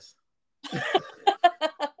 I guess.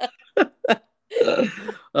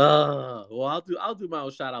 Well, I'll do my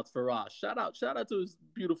own shout outs for Ross. Shout out to his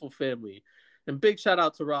beautiful family, and big shout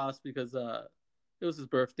out to Ross because it was his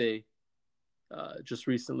birthday just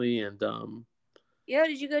recently, and Yeah,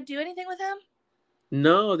 did you go do anything with him?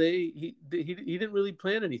 No, he didn't really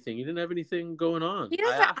plan anything. He didn't have anything going on.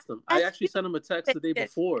 I asked him. I actually sent him a text the day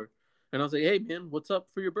before, and I was like, "Hey, man, what's up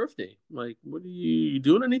for your birthday? Like, what are you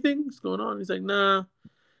doing? Anything? What's going on?" He's like, "Nah."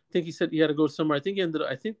 I think he said he had to go somewhere. I think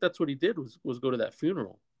that's what he did was go to that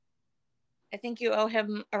funeral. I think you owe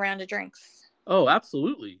him a round of drinks. Oh,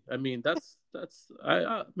 absolutely. I mean, that's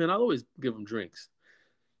man, I'll always give him drinks.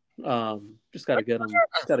 Just gotta get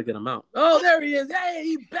him out. Oh, there he is. Hey,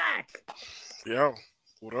 he's back. Yo,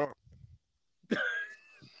 what up?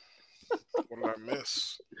 What did I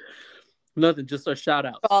miss? Nothing, just our shout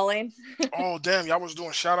outs. Falling. Oh damn, y'all was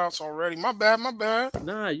doing shout outs already. My bad.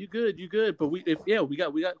 Nah, you good. But we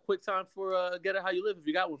got quick time for Get It How You Live if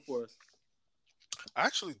you got one for us. I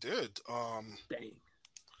actually did. Dang.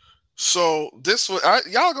 So this one,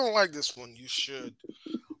 y'all gonna like this one. You should,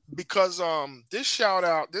 because this shout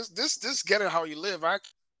out, this Get It How You Live, I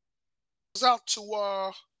was out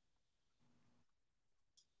to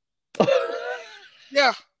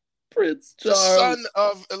yeah, Prince the Charles, son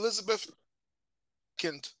of Elizabeth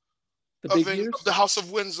II of the House of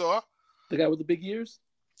Windsor, the guy with the big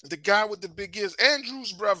ears,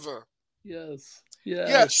 Andrew's brother. Yes.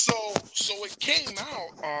 Yeah, so it came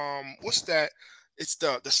out. What's that? It's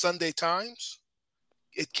the Sunday Times.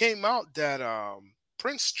 It came out that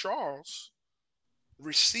Prince Charles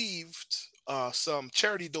received some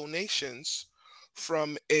charity donations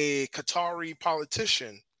from a Qatari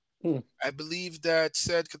politician. I believe that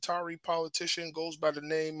said Qatari politician goes by the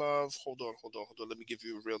name of hold on. Let me give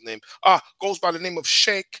you a real name. Goes by the name of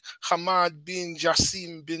Sheikh Hamad bin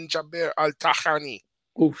Jassim bin Jaber Al Tahani.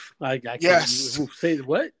 Oof! I can't. Yes. Say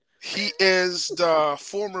what? He is the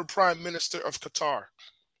former prime minister of Qatar.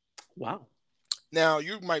 Wow. Now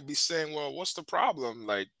you might be saying, well, what's the problem?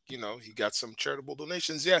 Like, he got some charitable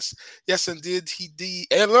donations. Yes, indeed he did.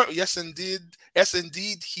 Yes,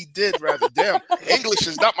 indeed he did. Rather, damn, English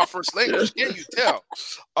is not my first language. Can you tell?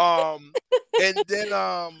 And then,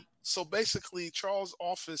 so basically, Charles'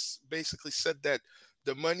 office basically said that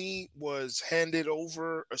the money was handed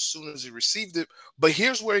over as soon as he received it. But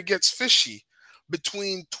here's where it gets fishy.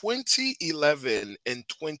 Between 2011 and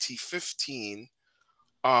 2015.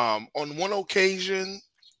 On one occasion,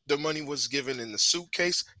 the money was given in the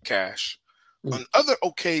suitcase, cash. On other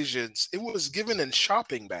occasions, it was given in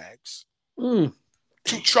shopping bags to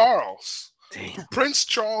Charles. Damn. Prince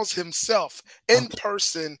Charles himself, in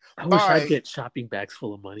person. I wish I'd get shopping bags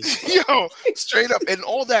full of money. Yo, straight up. And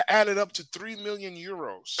all that added up to 3 million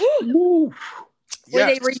euros. Were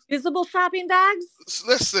they reusable shopping bags?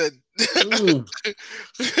 Listen,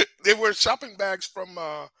 they were shopping bags from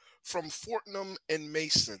Fortnum and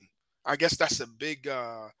Mason. I guess that's a big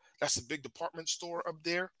department store up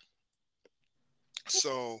there.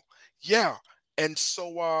 So yeah, and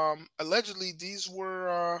so allegedly these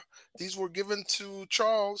were given to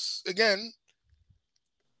Charles again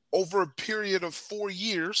over a period of 4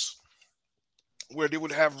 years, where they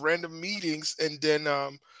would have random meetings, and then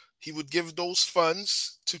he would give those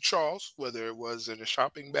funds to Charles, whether it was in a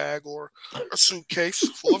shopping bag or a suitcase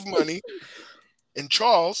full of money. And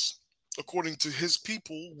Charles, according to his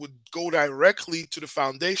people, would go directly to the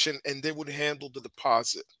foundation and they would handle the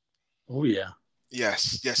deposit. Oh, yeah.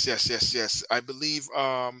 Yes. I believe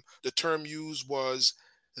the term used was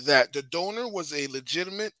that the donor was a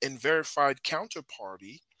legitimate and verified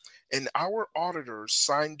counterparty, and our auditors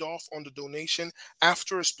signed off on the donation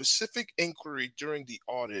after a specific inquiry during the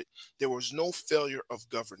audit. There was no failure of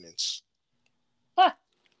governance. Huh.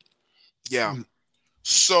 Yeah.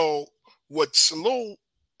 So what's a little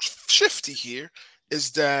shifty here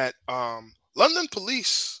is that London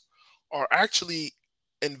police are actually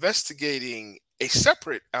investigating a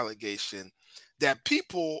separate allegation that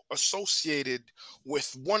people associated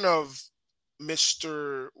with one of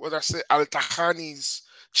Mr. Al Tahani's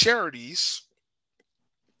charities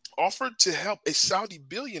offered to help a Saudi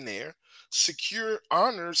billionaire secure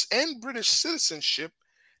honors and British citizenship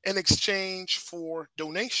in exchange for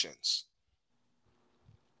donations.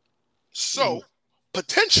 So,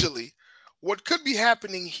 potentially, what could be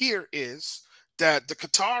happening here is that the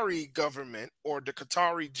Qatari government, or the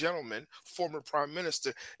Qatari gentleman, former prime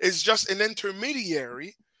minister, is just an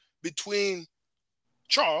intermediary between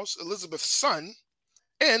Charles, Elizabeth's son,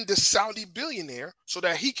 and the Saudi billionaire so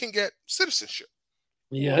that he can get citizenship.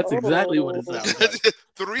 Yeah, that's exactly what it sounds like.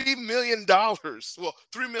 $3 million. Well,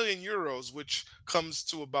 3 million euros, which comes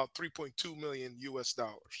to about 3.2 million US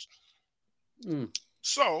dollars.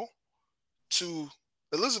 So, to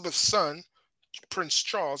Elizabeth's son, Prince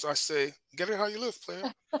Charles, I say, get it how you live,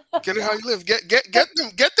 player. Get it how you live. Get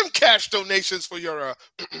them cash donations for your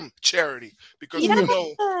charity, because we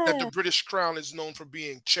know that the British Crown is known for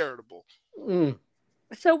being charitable.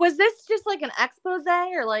 So was this just like an expose,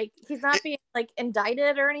 or like he's not being like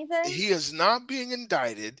indicted or anything? He is not being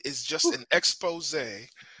indicted. It's just an expose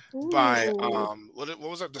by what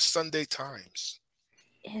was it? The Sunday Times.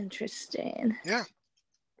 Interesting. Yeah.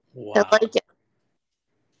 Wow. I like it.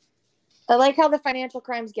 I like how the financial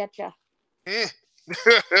crimes get you.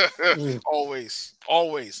 Always.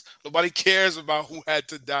 Nobody cares about who had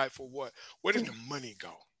to die for what. Where did the money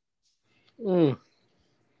go?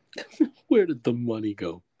 Where did the money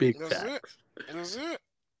go? Big facts. That's it.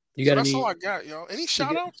 You got that's all I got, y'all. Any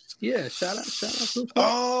shout outs? Yeah, shout outs.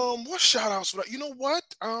 What shout outs? You know what?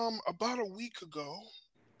 About a week ago,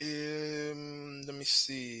 let me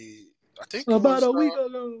see. I think about a week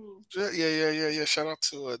ago. Yeah. Shout out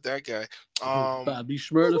to that guy. Bobby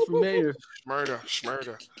Shmurda for mayor.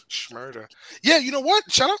 Shmurda. Yeah, you know what?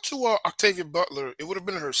 Shout out to Octavia Butler. It would have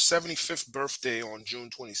been her 75th birthday on June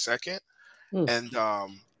 22nd. And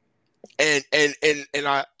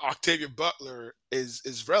Octavia Butler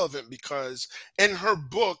is relevant because in her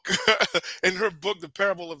book, The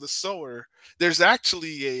Parable of the Sower, there's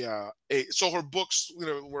actually so her books,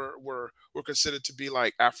 were considered to be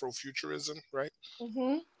like Afrofuturism, right?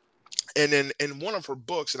 Mm-hmm. And in one of her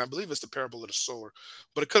books, and I believe it's The Parable of the Sower,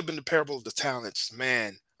 but it could have been The Parable of the Talents.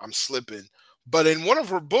 Man, I'm slipping. But in one of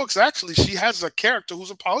her books, actually, she has a character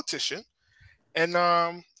who's a politician,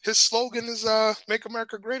 and his slogan is "Make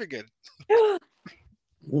America Great Again."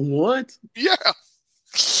 What? Yeah,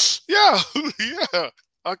 yeah, yeah.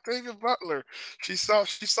 Octavia Butler. She saw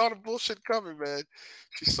the bullshit coming, man.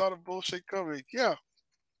 She saw the bullshit coming. Yeah,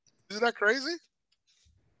 isn't that crazy?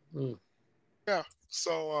 Mm. Yeah.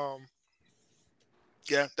 So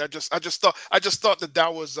yeah, I just thought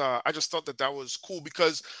that was cool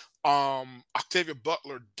because Octavia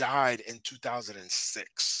Butler died in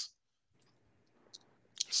 2006.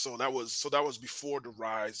 So that was before the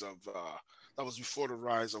rise of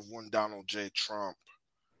one Donald J. Trump.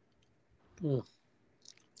 Mm.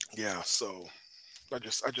 Yeah, so I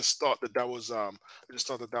just thought that was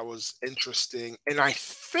interesting, and I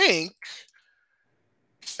think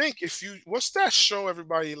if you what's that show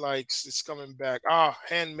everybody likes? It's coming back.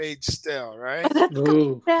 Handmaid's Tale, right? Oh, that's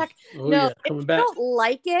coming back. Oh, no, yeah, if coming we back. don't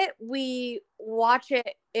like it, we watch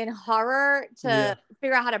it in horror to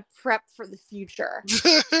figure out how to prep for the future.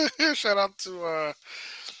 Shout out to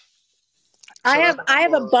I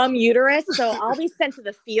have a bum uterus, so I'll be sent to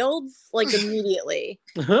the fields like immediately.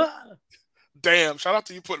 Damn! Shout out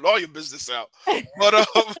to you putting all your business out. But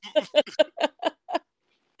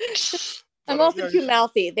I'm also too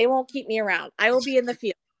mouthy. They won't keep me around. I will be in the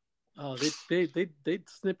field. Oh, they'd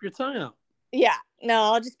snip your tongue out. Yeah, no,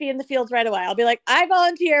 I'll just be in the fields right away. I'll be like, I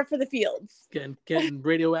volunteer for the fields. Getting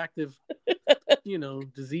radioactive,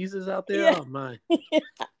 diseases out there. Yeah. Oh my. Yeah.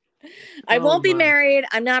 I won't be married.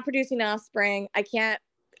 I'm not producing offspring. I can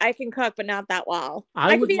cook, but not that well.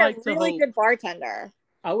 I could be a really good bartender.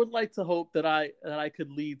 I would like to hope that I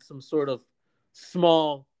could lead some sort of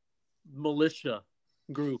small militia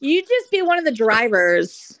group. You'd just be one of the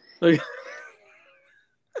drivers. I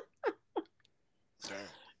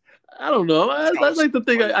don't know. I'd like to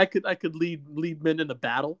think I could lead men in a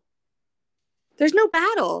battle. There's no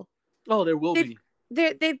battle. Oh, there will be.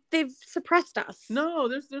 They've suppressed us. No,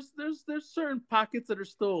 there's certain pockets that are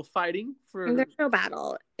still fighting for. And there's no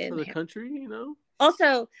battle in the country,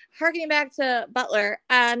 Also, harkening back to Butler,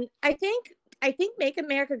 I think "Make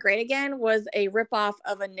America Great Again" was a ripoff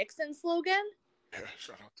of a Nixon slogan. Yeah,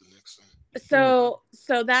 shout out to Nixon. So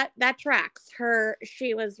that tracks.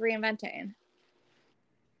 She was reinventing.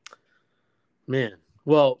 Man,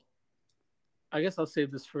 well, I guess I'll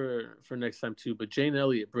save this for next time too. But Jane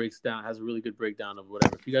Elliott has a really good breakdown of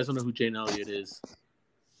whatever. If you guys don't know who Jane Elliott is,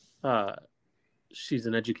 she's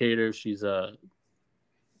an educator. She's I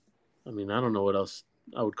don't know what else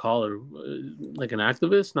I would call her. Like an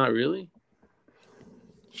activist? Not really.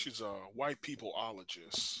 She's a white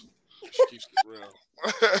peopleologist. She keeps it real.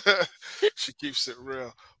 She keeps it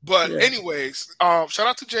real. But anyways, shout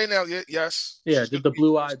out to Jane Elliott. Yes. Yeah, did the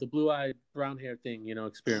blue eye, brown hair thing,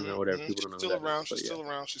 experiment, whatever. People don't know. Still around. She's still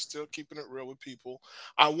around. She's still keeping it real with people.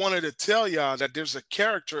 I wanted to tell y'all that there's a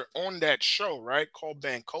character on that show, right, called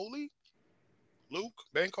Bancoli.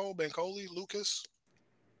 Bancoli, Lucas.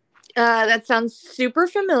 That sounds super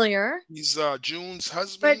familiar. He's June's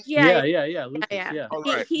husband. But yeah. Lucas, yeah. All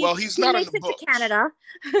right. He's not in the books. To Canada.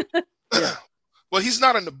 Yeah. Well, he's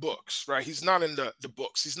not in the books, right? He's not in the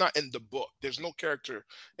books. He's not in the book. There's no character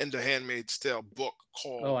in the Handmaid's Tale book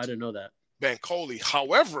called. Oh, I didn't know that. Bancoli.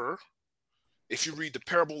 However, if you read The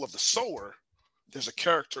Parable of the Sower, there's a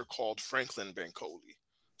character called Franklin Bancoli.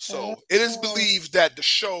 So it is believed that the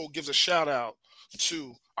show gives a shout out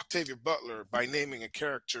to Octavia Butler by naming a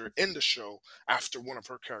character in the show after one of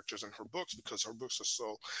her characters in her books, because her books are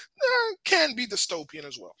so can be dystopian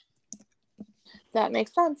as well. That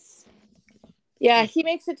makes sense. Yeah, he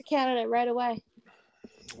makes it to Canada right away.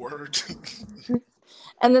 Word.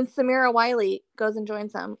 And then Samira Wiley goes and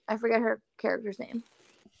joins them. I forget her character's name.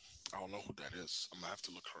 I don't know who that is. I'm gonna have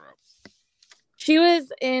to look her up. She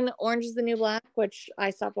was in Orange is the New Black, which I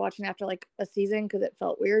stopped watching after like a season because it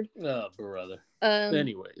felt weird. Oh, brother.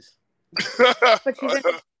 Anyways. But she's in...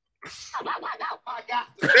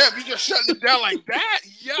 Damn, you just shutting it down like that?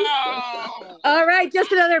 Yo! All right,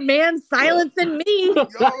 just another man silencing me. Yo,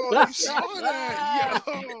 you saw that?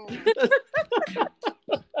 Yo!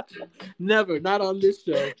 Never, not on this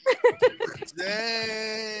show.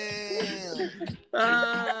 Damn.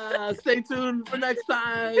 Stay tuned for next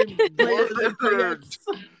time.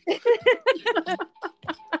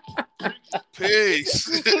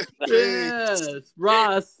 Peace. Peace. Yes,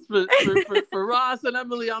 Ross. For Ross and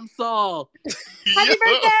Emily, I'm Saul. Happy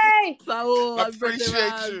birthday! Saul, I happy birthday,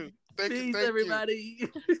 appreciate Ross. you. Thank Peace, you. everybody.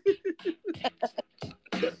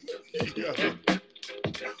 You.